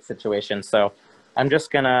 tricky light situation. So I'm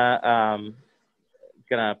just gonna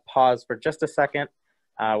pause for just a second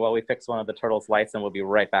while we fix one of the turtle's lights, and we'll be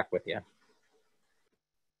right back with you.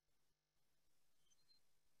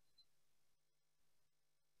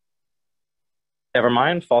 Never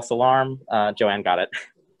mind, false alarm. Joanne got it.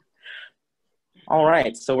 All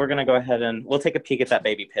right, so we're gonna go ahead and we'll take a peek at that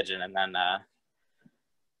baby pigeon, and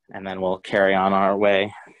then we'll carry on our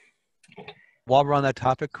way. While we're on that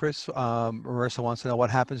topic, Chris, Marissa wants to know what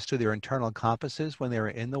happens to their internal compasses when they're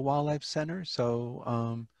in the wildlife center.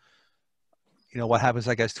 So, what happens,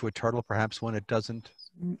 I guess, to a turtle perhaps when it doesn't.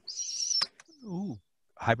 Ooh,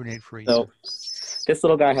 hibernate freeze? So this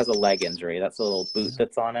little guy has a leg injury. That's a little boot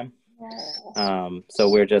that's on him. So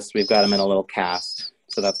we've got him in a little cast.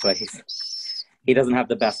 So that's why he doesn't have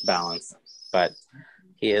the best balance, but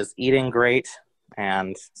he is eating great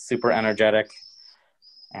and super energetic,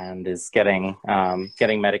 and is getting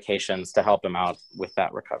medications to help him out with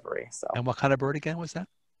that recovery. So. And what kind of bird again was that?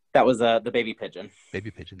 That was the baby pigeon.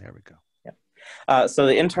 Baby pigeon. There we go. Yeah. So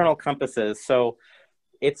the internal compasses. So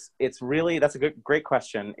it's really, that's a great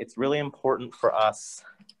question. It's really important for us.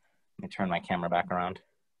 Let me turn my camera back around.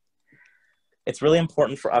 It's really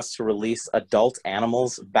important for us to release adult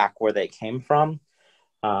animals back where they came from,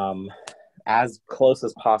 as close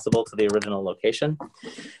as possible to the original location.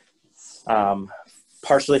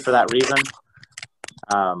 Partially for that reason,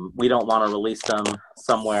 we don't want to release them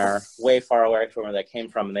somewhere way far away from where they came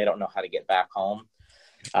from and they don't know how to get back home.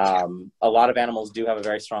 A lot of animals do have a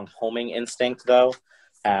very strong homing instinct though,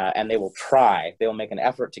 and they will make an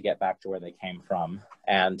effort to get back to where they came from.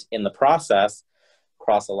 And in the process,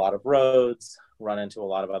 cross a lot of roads, run into a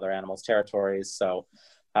lot of other animals' territories. So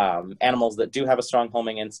animals that do have a strong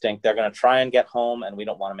homing instinct, they're going to try and get home, and we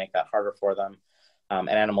don't want to make that harder for them. And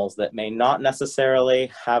animals that may not necessarily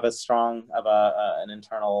have as strong of an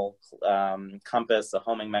internal compass, a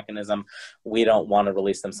homing mechanism, we don't want to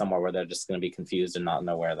release them somewhere where they're just going to be confused and not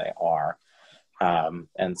know where they are.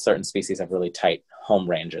 And certain species have really tight home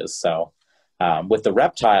ranges. So with the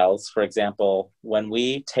reptiles, for example, when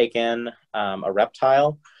we take in a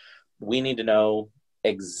reptile, we need to know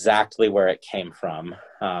exactly where it came from,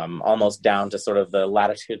 almost down to sort of the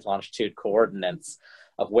latitude, longitude coordinates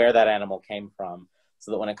of where that animal came from, so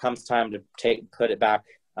that when it comes time to put it back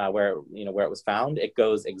where it was found, it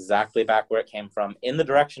goes exactly back where it came from in the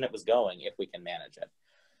direction it was going, if we can manage it.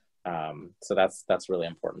 So that's really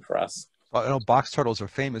important for us. Well, I know box turtles are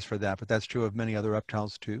famous for that, but that's true of many other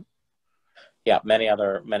reptiles too. Yeah, many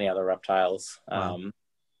other reptiles. Wow.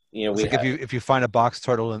 If you find a box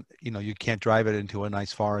turtle and you can't drive it into a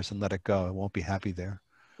nice forest and let it go, it won't be happy there.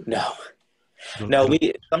 No.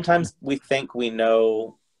 Sometimes we think we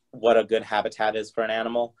know what a good habitat is for an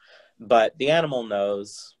animal, but the animal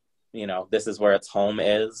knows, this is where its home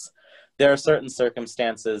is. There are certain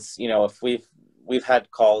circumstances, if we've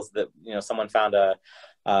had calls that, someone found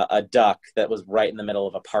a duck that was right in the middle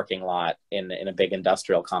of a parking lot in a big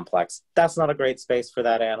industrial complex. That's not a great space for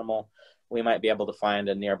that animal. We might be able to find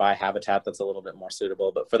a nearby habitat that's a little bit more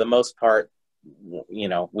suitable, but for the most part,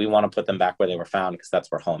 we want to put them back where they were found, because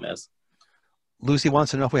that's where home is. Lucy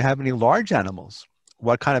wants to know if we have any large animals.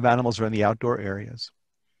 What kind of animals are in the outdoor areas?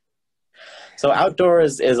 So outdoor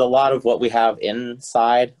is a lot of what we have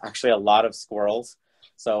inside, actually a lot of squirrels.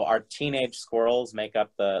 So our teenage squirrels make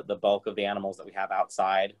up the bulk of the animals that we have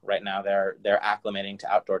outside. Right now they're acclimating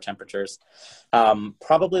to outdoor temperatures.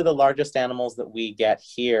 Probably the largest animals that we get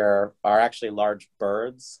here are actually large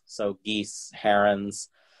birds. So geese, herons,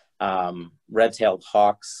 red-tailed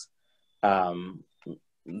hawks.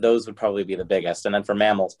 Those would probably be the biggest. And then for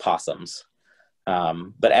mammals, possums.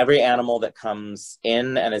 But every animal that comes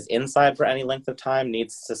in and is inside for any length of time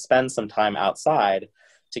needs to spend some time outside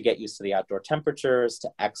to get used to the outdoor temperatures, to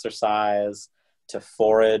exercise, to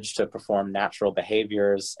forage, to perform natural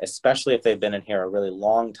behaviors, especially if they've been in here a really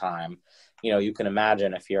long time. You can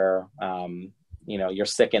imagine if you're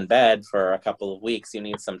sick in bed for a couple of weeks, you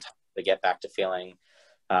need some time to get back to feeling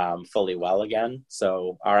fully well again.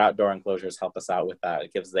 So our outdoor enclosures help us out with that.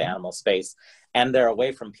 It gives the animal space, and they're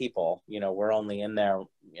away from people. We're only in there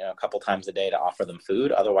a couple times a day to offer them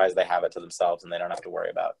food. Otherwise they have it to themselves and they don't have to worry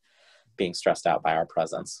about being stressed out by our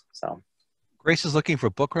presence. So Grace is looking for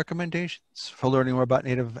book recommendations for learning more about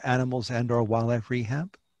native animals and/or wildlife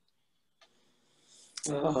rehab.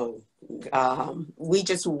 We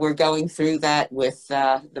just were going through that with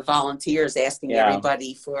the volunteers, asking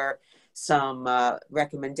everybody for some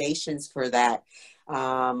recommendations for that.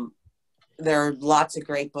 There are lots of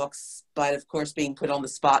great books, but of course, being put on the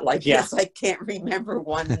spot like this, I can't remember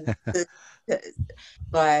one.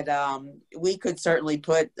 But we could certainly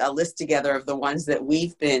put a list together of the ones that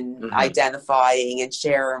we've been identifying and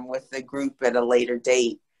share them with the group at a later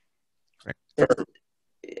date.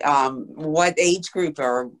 What age group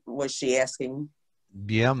was she asking?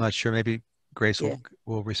 Yeah, I'm not sure. Maybe Grace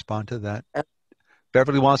will respond to that.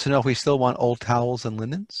 Beverly wants to know if we still want old towels and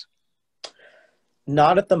linens.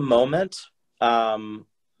 Not at the moment,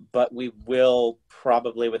 but we will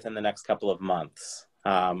probably within the next couple of months.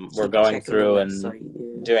 We're going through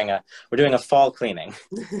and doing a fall cleaning.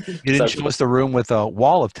 You didn't show us the room with a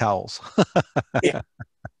wall of towels.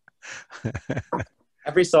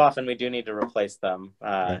 Every so often we do need to replace them.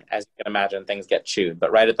 As you can imagine, things get chewed,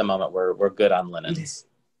 but right at the moment we're good on linens.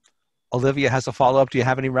 Olivia has a follow-up. Do you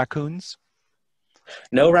have any raccoons?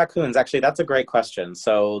 No raccoons. Actually, that's a great question.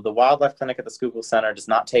 So the wildlife clinic at the Schuylkill Center does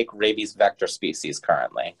not take rabies vector species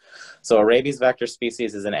currently. So a rabies vector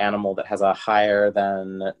species is an animal that has a higher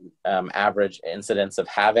than average incidence of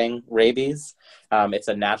having rabies. It's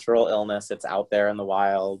a natural illness. It's out there in the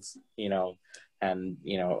wild, and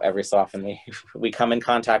every so often we come in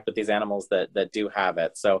contact with these animals that do have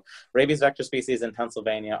it. So rabies vector species in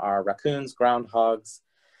Pennsylvania are raccoons, groundhogs,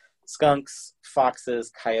 skunks,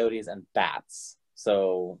 foxes, coyotes, and bats.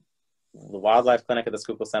 So the wildlife clinic at the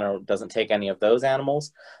Schuylkill Center doesn't take any of those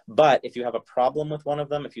animals. But if you have a problem with one of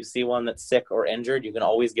them, if you see one that's sick or injured, you can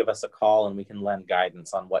always give us a call and we can lend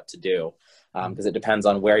guidance on what to do. Because it depends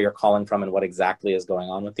on where you're calling from and what exactly is going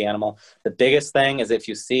on with the animal. The biggest thing is if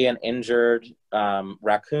you see an injured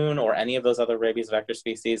raccoon or any of those other rabies vector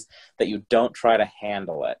species, that you don't try to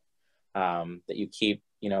handle it, that you keep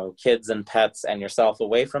kids and pets and yourself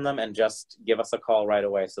away from them and just give us a call right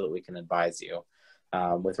away so that we can advise you.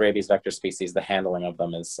 With rabies vector species, the handling of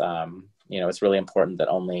them is, it's really important that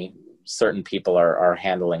only certain people are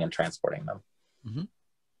handling and transporting them.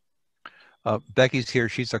 Mm-hmm. Becky's here.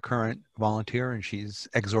 She's a current volunteer and she's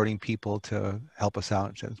exhorting people to help us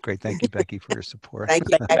out. So it's great. Thank you, Becky, for your support. Thank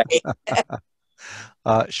you, Becky.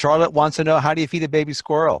 Charlotte wants to know, how do you feed a baby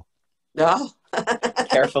squirrel? No.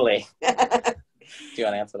 Carefully. Do you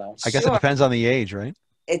want to answer that one? I guess it depends on the age, right?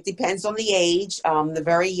 It depends on the age. The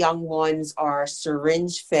very young ones are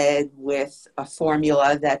syringe fed with a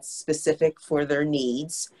formula that's specific for their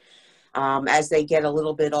needs. As they get a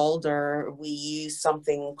little bit older, we use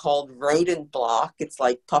something called rodent block. It's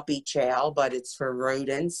like puppy chow, but it's for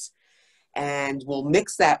rodents. And we'll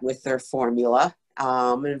mix that with their formula.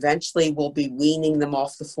 And eventually we'll be weaning them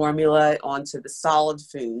off the formula onto the solid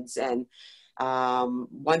foods. And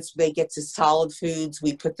once they get to solid foods,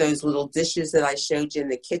 we put those little dishes that I showed you in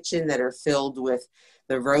the kitchen that are filled with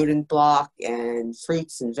the rodent block and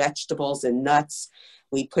fruits and vegetables and nuts.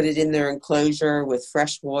 We put it in their enclosure with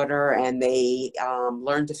fresh water, and they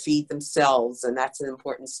learn to feed themselves, and that's an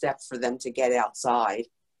important step for them to get outside.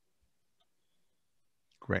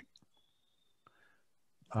 Great.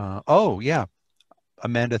 Oh, yeah.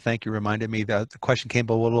 Amanda, thank you. Reminded me that the question came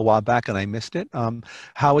a little while back and I missed it.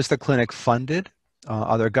 How is the clinic funded?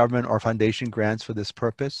 Are there government or foundation grants for this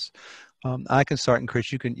purpose? I can start, and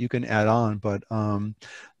Chris, you can add on, but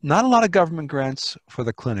not a lot of government grants for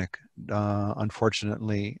the clinic,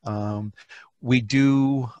 unfortunately. We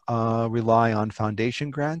do rely on foundation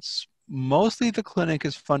grants. Mostly the clinic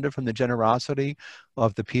is funded from the generosity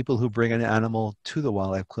of the people who bring an animal to the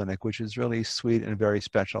wildlife clinic, which is really sweet and very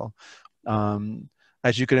special.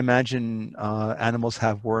 As you can imagine, animals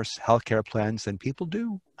have worse healthcare plans than people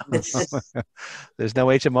do. There's no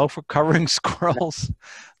HMO for covering squirrels.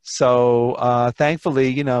 So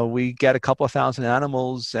thankfully, we get a couple of thousand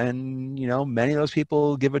animals, and many of those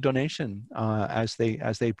people give a donation as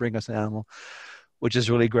they bring us an animal, which is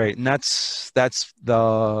really great. And that's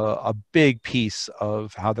a big piece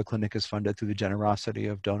of how the clinic is funded, through the generosity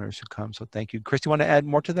of donors who come. So thank you. Chris, do you want to add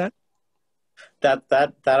more to that? That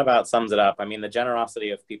about sums it up. I mean, the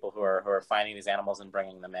generosity of people who are finding these animals and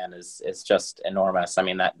bringing them in is just enormous. I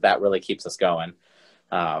mean, that really keeps us going.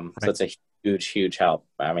 So it's a huge help.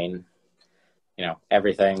 I mean,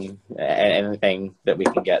 anything that we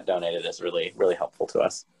can get donated is really helpful to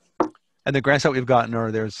us. And the grants that we've gotten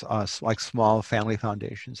there's like small family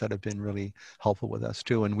foundations that have been really helpful with us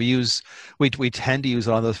too. And we tend to use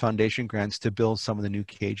a lot of those foundation grants to build some of the new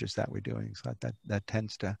cages that we're doing. So that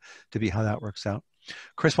tends to be how that works out.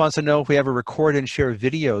 Chris wants to know if we ever record and share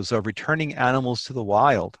videos of returning animals to the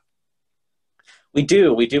wild. We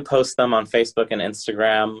do post them on Facebook and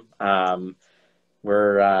Instagram. And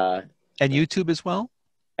YouTube as well?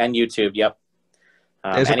 And YouTube, yep.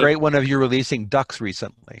 There's a great one of you releasing ducks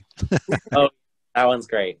recently. Oh, that one's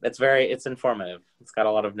great. It's informative. It's got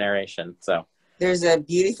a lot of narration. So there's a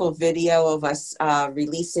beautiful video of us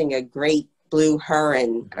releasing a great blue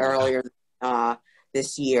heron earlier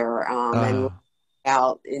this year, and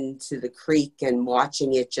out into the creek and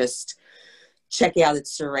watching it just check out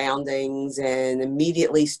its surroundings, and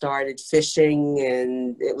immediately started fishing,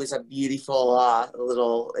 and it was a beautiful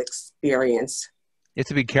little experience. You have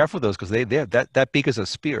to be careful with those, because that beak is a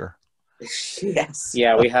spear. Yes.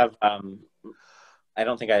 Yeah, we have. I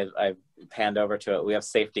don't think I've panned over to it. We have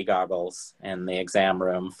safety goggles in the exam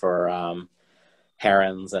room for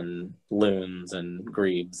herons and loons and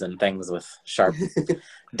grebes and things with sharp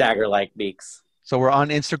dagger-like beaks. So we're on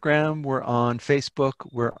Instagram, we're on Facebook,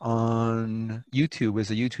 we're on YouTube.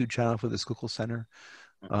 There's a YouTube channel for the Schuylkill Center.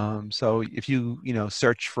 So if you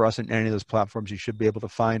search for us in any of those platforms, you should be able to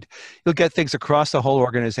find, you'll get things across the whole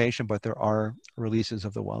organization, but there are releases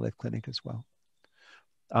of the Wildlife Clinic as well.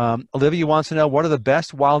 Olivia wants to know, what are the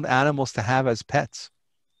best wild animals to have as pets?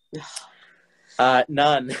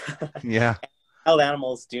 None. Yeah. Wild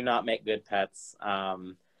animals do not make good pets.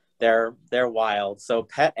 They're wild. So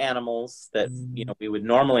pet animals that we would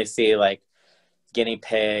normally see, like guinea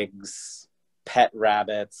pigs, pet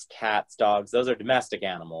rabbits, cats, dogs, those are domestic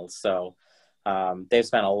animals. So they've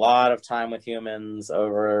spent a lot of time with humans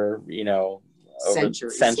over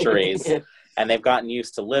centuries. And they've gotten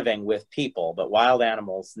used to living with people, but wild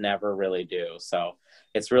animals never really do. So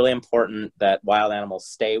it's really important that wild animals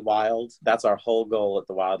stay wild. That's our whole goal at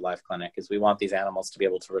the Wildlife Clinic, is we want these animals to be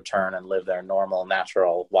able to return and live their normal,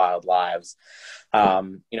 natural, wild lives.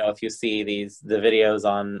 If you see the videos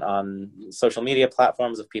on social media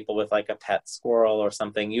platforms of people with like a pet squirrel or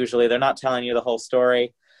something, usually they're not telling you the whole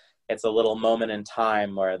story. It's a little moment in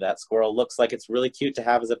time where that squirrel looks like it's really cute to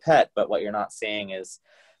have as a pet, but what you're not seeing is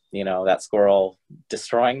that squirrel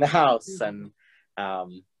destroying the house, and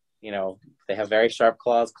they have very sharp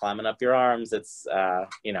claws climbing up your arms. It's so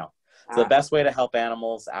the best way to help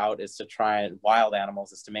animals out is to wild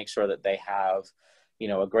animals is to make sure that they have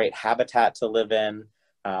a great habitat to live in.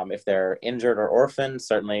 If they're injured or orphaned,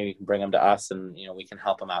 certainly you can bring them to us, and we can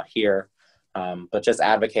help them out here. But just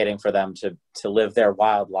advocating for them to live their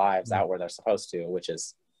wild lives out where they're supposed to, which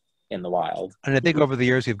is in the wild. And I think over the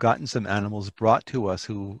years, we've gotten some animals brought to us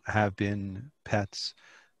who have been pets,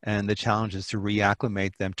 and the challenge is to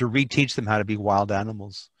reacclimate them, to reteach them how to be wild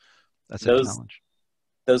animals. That's a challenge.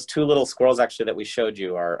 Those two little squirrels actually that we showed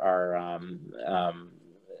you are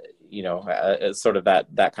sort of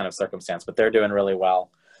that kind of circumstance, but they're doing really well.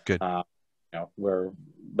 Good. But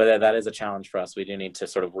that is a challenge for us. We do need to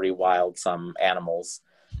sort of rewild some animals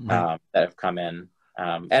that have come in.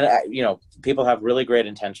 People have really great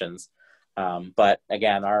intentions. But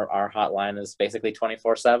again, our hotline is basically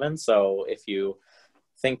 24/7. So if you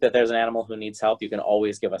think that there's an animal who needs help, you can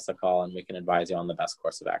always give us a call, and we can advise you on the best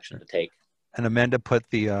course of action to take. And Amanda put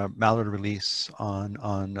the mallard release on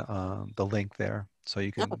the link there, so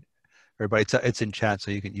you can. Everybody, it's in chat,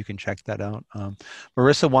 so you can check that out.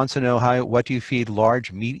 Marissa wants to know what do you feed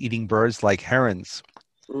large meat-eating birds like herons?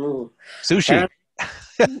 Ooh. Sushi.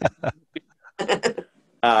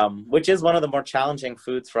 Which is one of the more challenging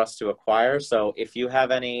foods for us to acquire. So if you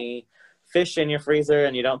have any fish in your freezer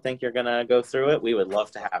and you don't think you're gonna go through it, we would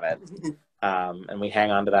love to have it. And we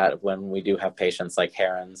hang on to that when we do have patients like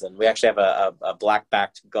herons. And we actually have a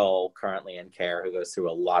black-backed gull currently in care who goes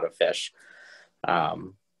through a lot of fish.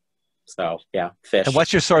 So yeah, fish. And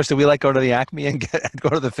what's your source? Do we go to the Acme and go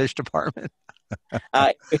to the fish department?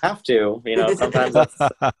 We have to, sometimes that's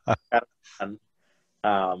fun.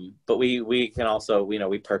 But we can also,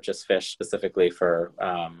 we purchase fish specifically for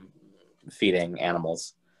feeding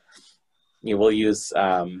animals. We'll use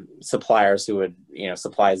suppliers who would,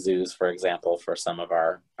 supply zoos, for example, for some of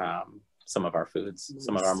our foods,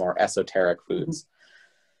 some of our more esoteric foods.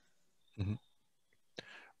 Mm-hmm.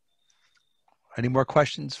 Any more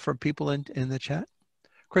questions from people in the chat?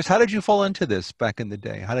 Chris, how did you fall into this back in the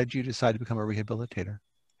day? How did you decide to become a rehabilitator?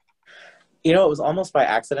 It was almost by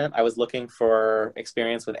accident. I was looking for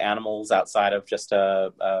experience with animals outside of just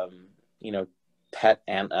a pet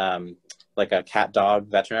and like a cat dog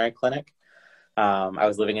veterinary clinic. I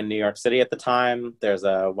was living in New York City at the time. There's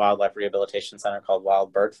a wildlife rehabilitation center called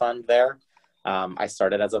Wild Bird Fund there. I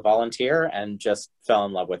started as a volunteer and just fell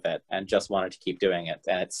in love with it and just wanted to keep doing it,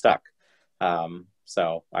 and it stuck.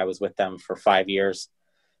 So I was with them for 5 years.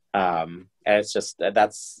 And it's just,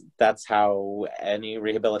 that's how any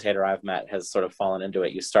rehabilitator I've met has sort of fallen into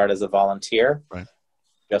it. You start as a volunteer, right?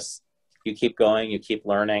 Just, you keep going, you keep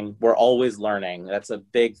learning. We're always learning. That's a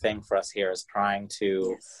big thing for us here, is trying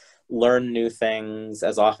to learn new things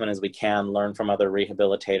as often as we can, learn from other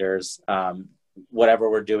rehabilitators. Whatever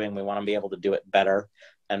we're doing, we want to be able to do it better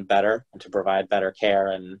and better, and to provide better care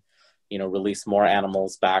and, release more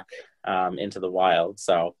animals back into the wild.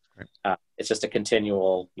 So it's just a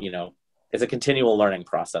continual, it's a continual learning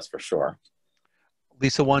process for sure.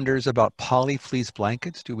 Lisa wonders about polyfleece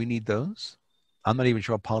blankets. Do we need those? I'm not even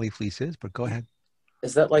sure what polyfleece is, but go ahead.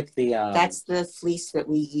 Is that like the... That's the fleece that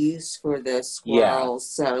we use for the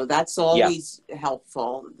squirrels. Yeah. So that's always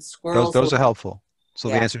helpful. The squirrels those are helpful. So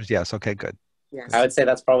the answer is yes. Okay, good. Yes. I would say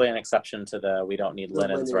that's probably an exception to the we don't need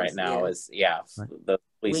linens right now is the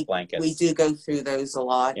fleece blankets. We do go through those a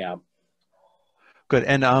lot. Yeah. Good.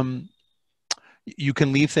 And you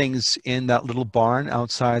can leave things in that little barn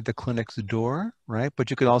outside the clinic's door, right? But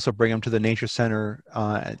you can also bring them to the nature center,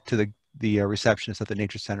 to the receptionist at the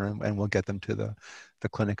nature center, and we'll get them to the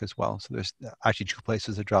clinic as well. So there's actually 2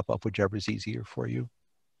 places to drop off, whichever is easier for you.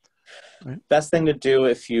 Right. Best thing to do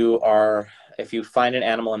if you find an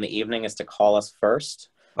animal in the evening is to call us first.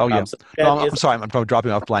 Oh yeah. So No, I'm sorry. I'm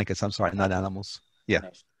dropping off blankets. I'm sorry, not animals. Yeah.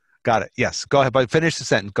 Got it. Yes. Go ahead. But finish the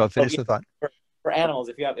sentence. Go finish the thought. For animals,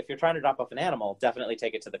 if you're trying to drop off an animal, definitely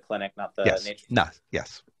take it to the clinic, not the nature. No.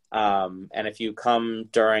 Yes. And if you come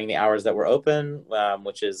during the hours that we're open,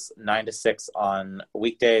 which is 9 to 6 on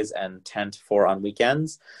weekdays and 10 to 4 on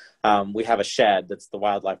weekends, we have a shed that's the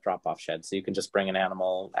wildlife drop-off shed. So you can just bring an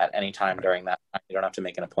animal at any time during that time. You don't have to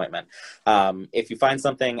make an appointment. If you find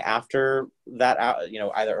something after that,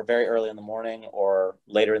 either very early in the morning or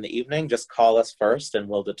later in the evening, just call us first and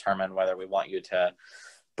we'll determine whether we want you to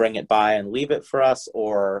bring it by and leave it for us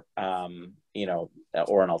or an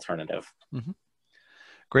alternative. Mm-hmm.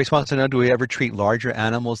 Grace wants to know, do we ever treat larger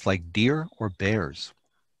animals like deer or bears?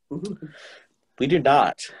 We do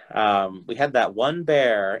not. We had that one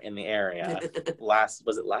bear in the area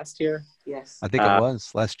was it last year? Yes. I think it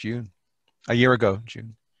was last June. A year ago,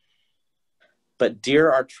 June. But deer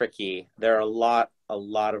are tricky. There are a lot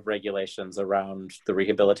of regulations around the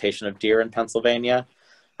rehabilitation of deer in Pennsylvania.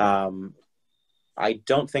 I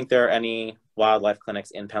don't think there are any wildlife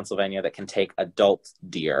clinics in Pennsylvania that can take adult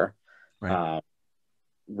deer. Right.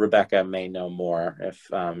 Rebecca may know more if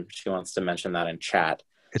she wants to mention that in chat.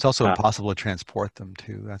 It's also impossible to transport them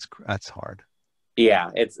too. That's hard.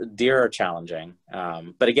 Yeah, deer are challenging.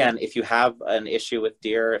 But again, if you have an issue with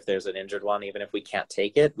deer, if there's an injured one, even if we can't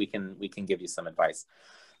take it, we can give you some advice.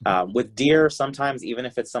 With deer, sometimes even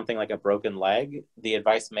if it's something like a broken leg, the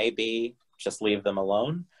advice may be just leave them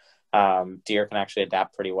alone. Deer can actually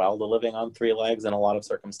adapt pretty well to living on 3 legs in a lot of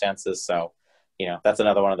circumstances. So, that's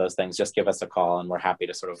another one of those things. Just give us a call and we're happy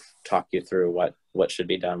to sort of talk you through what should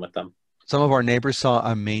be done with them. Some of our neighbors saw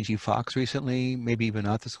a mangy fox recently, maybe even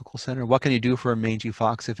at the school center. What can you do for a mangy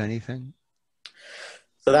fox, if anything?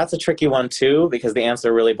 So that's a tricky one too, because the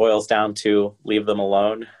answer really boils down to leave them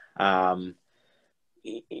alone. There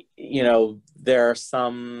are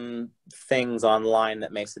some things online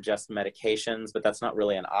that may suggest medications, but that's not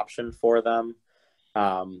really an option for them.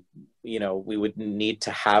 We would need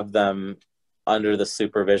to have them under the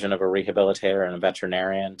supervision of a rehabilitator and a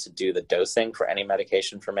veterinarian to do the dosing for any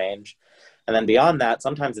medication for mange. And then beyond that,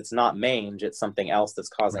 sometimes it's not mange, it's something else that's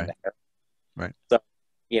causing the hair. Right. So,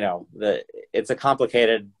 it's a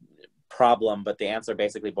complicated problem, but the answer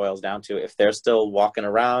basically boils down to if they're still walking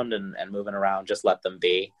around and moving around, just let them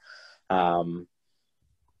be. One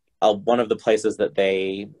of the places that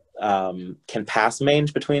they can pass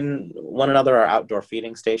mange between one another are outdoor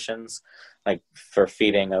feeding stations, like for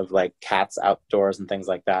feeding of like cats outdoors and things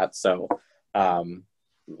like that. So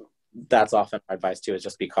that's often our advice too, is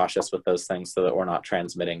just be cautious with those things so that we're not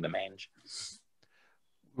transmitting the mange.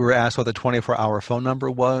 We were asked what the 24-hour phone number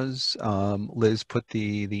was. Liz put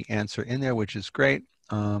the answer in there, which is great.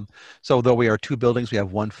 So though we are 2 buildings, we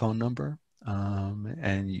have 1 phone number.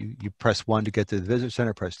 And you press 1 to get to the visitor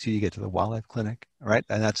center, press 2, you get to the wildlife clinic, right?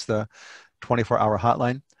 And that's the 24-hour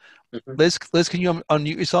hotline. Mm-hmm. Liz, can you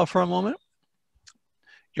unmute yourself for a moment?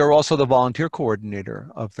 You're also the volunteer coordinator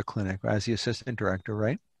of the clinic as the assistant director,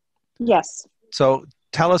 right? Yes. So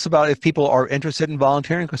tell us about if people are interested in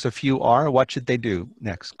volunteering, because a few are, what should they do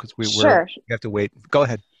next? Because we have to wait. Go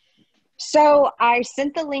ahead. So I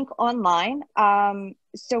sent the link online.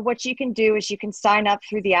 So what you can do is you can sign up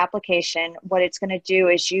through the application. What it's going to do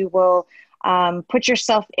is you will put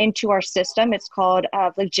yourself into our system. It's called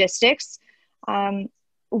logistics.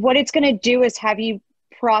 What it's going to do is have you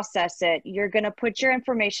process it. You're going to put your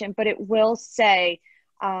information, but it will say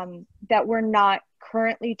that we're not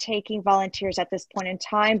currently taking volunteers at this point in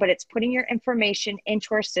time, but it's putting your information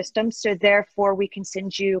into our system. So therefore we can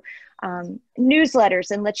send you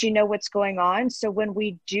newsletters and let you know what's going on. So when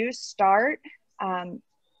we do start,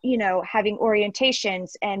 having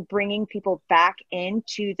orientations and bringing people back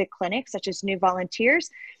into the clinic, such as new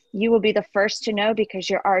volunteers, you will be the first to know because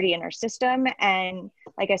you're already in our system. And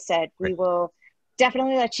like I said, we will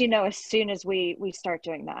definitely let you know as soon as we start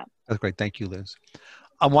doing that. That's great. Thank you, Liz.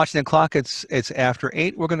 I'm watching the clock. It's after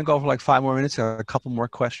 8. We're going to go for like 5 more minutes. There are a couple more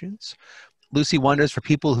questions. Lucy wonders, for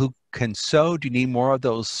people who can sew, do you need more of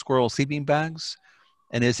those squirrel sleeping bags?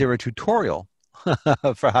 And is there a tutorial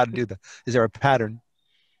for how to do that? Is there a pattern?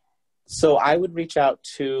 So I would reach out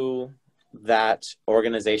to that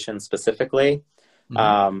organization specifically.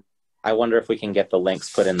 Mm-hmm. I wonder if we can get the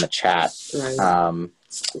links put in the chat. Right.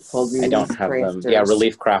 I don't have them. Yeah,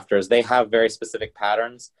 Relief Crafters. They have very specific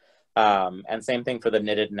patterns. And same thing for the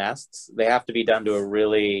knitted nests. They have to be done to a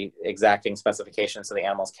really exacting specification so the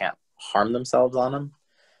animals can't harm themselves on them.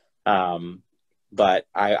 But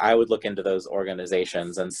I would look into those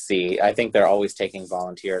organizations and see. I think they're always taking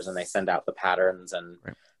volunteers, and they send out the patterns and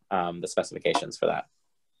the specifications for that.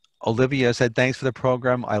 Olivia said, thanks for the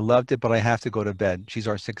program. I loved it, but I have to go to bed. She's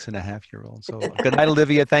our 6.5-year-old. So good night,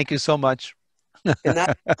 Olivia. Thank you so much. Good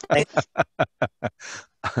night.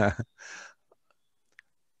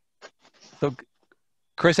 So,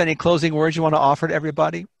 Chris, any closing words you want to offer to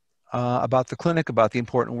everybody about the clinic, about the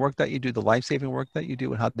important work that you do, the life-saving work that you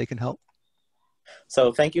do, and how they can help?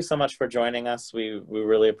 So thank you so much for joining us. We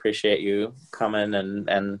really appreciate you coming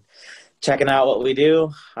and checking out what we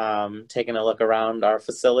do, taking a look around our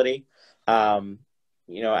facility. You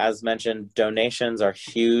know, as mentioned, donations are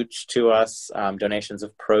huge to us, donations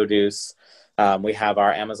of produce. We have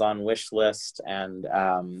our Amazon wish list and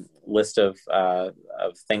list of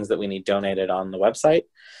things that we need donated on the website.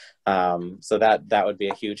 So that would be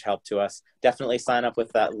a huge help to us. Definitely sign up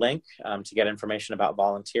with that link to get information about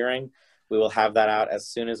volunteering. We will have that out as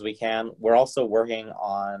soon as we can. We're also working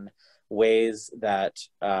on ways that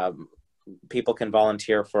people can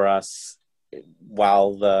volunteer for us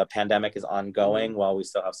while the pandemic is ongoing, while we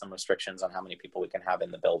still have some restrictions on how many people we can have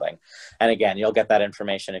in the building. And again, you'll get that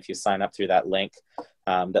information if you sign up through that link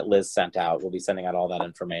that Liz sent out. We'll be sending out all that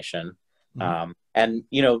information. And,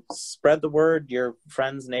 you know, spread the word, your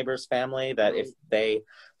friends, neighbors, family, that if they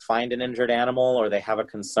find an injured animal or they have a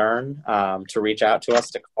concern, to reach out to us,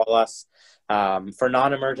 to call us. For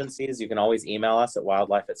non-emergencies, you can always email us at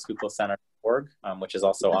wildlife@schuylkillcenter.org, which is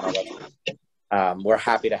also on our website. We're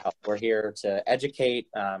happy to help. We're here to educate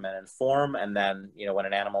and inform, and then, you know, when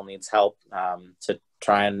an animal needs help, to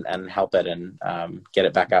try and help it and get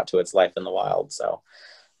it back out to its life in the wild. So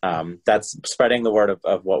that's spreading the word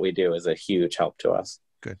of what we do is a huge help to us.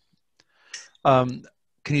 Good.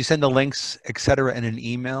 Can you send the links, et cetera, in an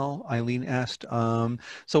email? Eileen asked.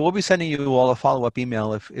 So we'll be sending you all a follow-up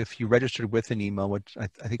email if you registered with an email, which I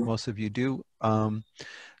think most of you do.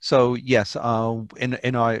 So yes,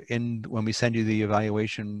 when we send you the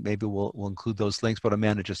evaluation, maybe we'll include those links. But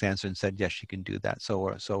Amanda just answered and said yes, she can do that.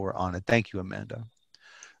 So we're on it. Thank you, Amanda.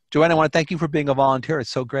 Joanne, I want to thank you for being a volunteer.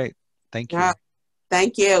 It's so great. Thank you. Yeah,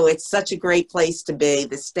 thank you. It's such a great place to be.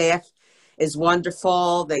 The staff is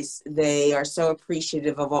wonderful. They are so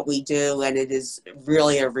appreciative of what we do, and it is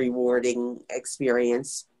really a rewarding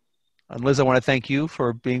experience. And Liz, I want to thank you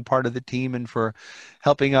for being part of the team and for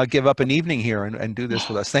helping give up an evening here and do this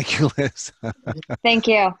with us. Thank you, Liz. Thank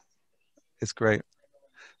you. It's great.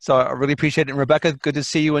 So I really appreciate it. And Rebecca, good to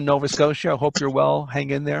see you in Nova Scotia. I hope you're well. Hang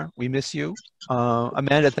in there. We miss you.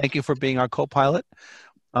 Amanda, thank you for being our co-pilot.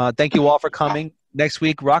 Thank you all for coming. Next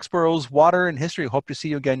week, Roxborough's Water and History. Hope to see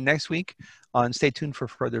you again next week. And stay tuned for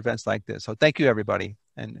further events like this. So thank you, everybody.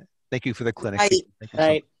 And thank you for the clinic. Good night. Thank you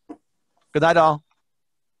so much. Good night, all.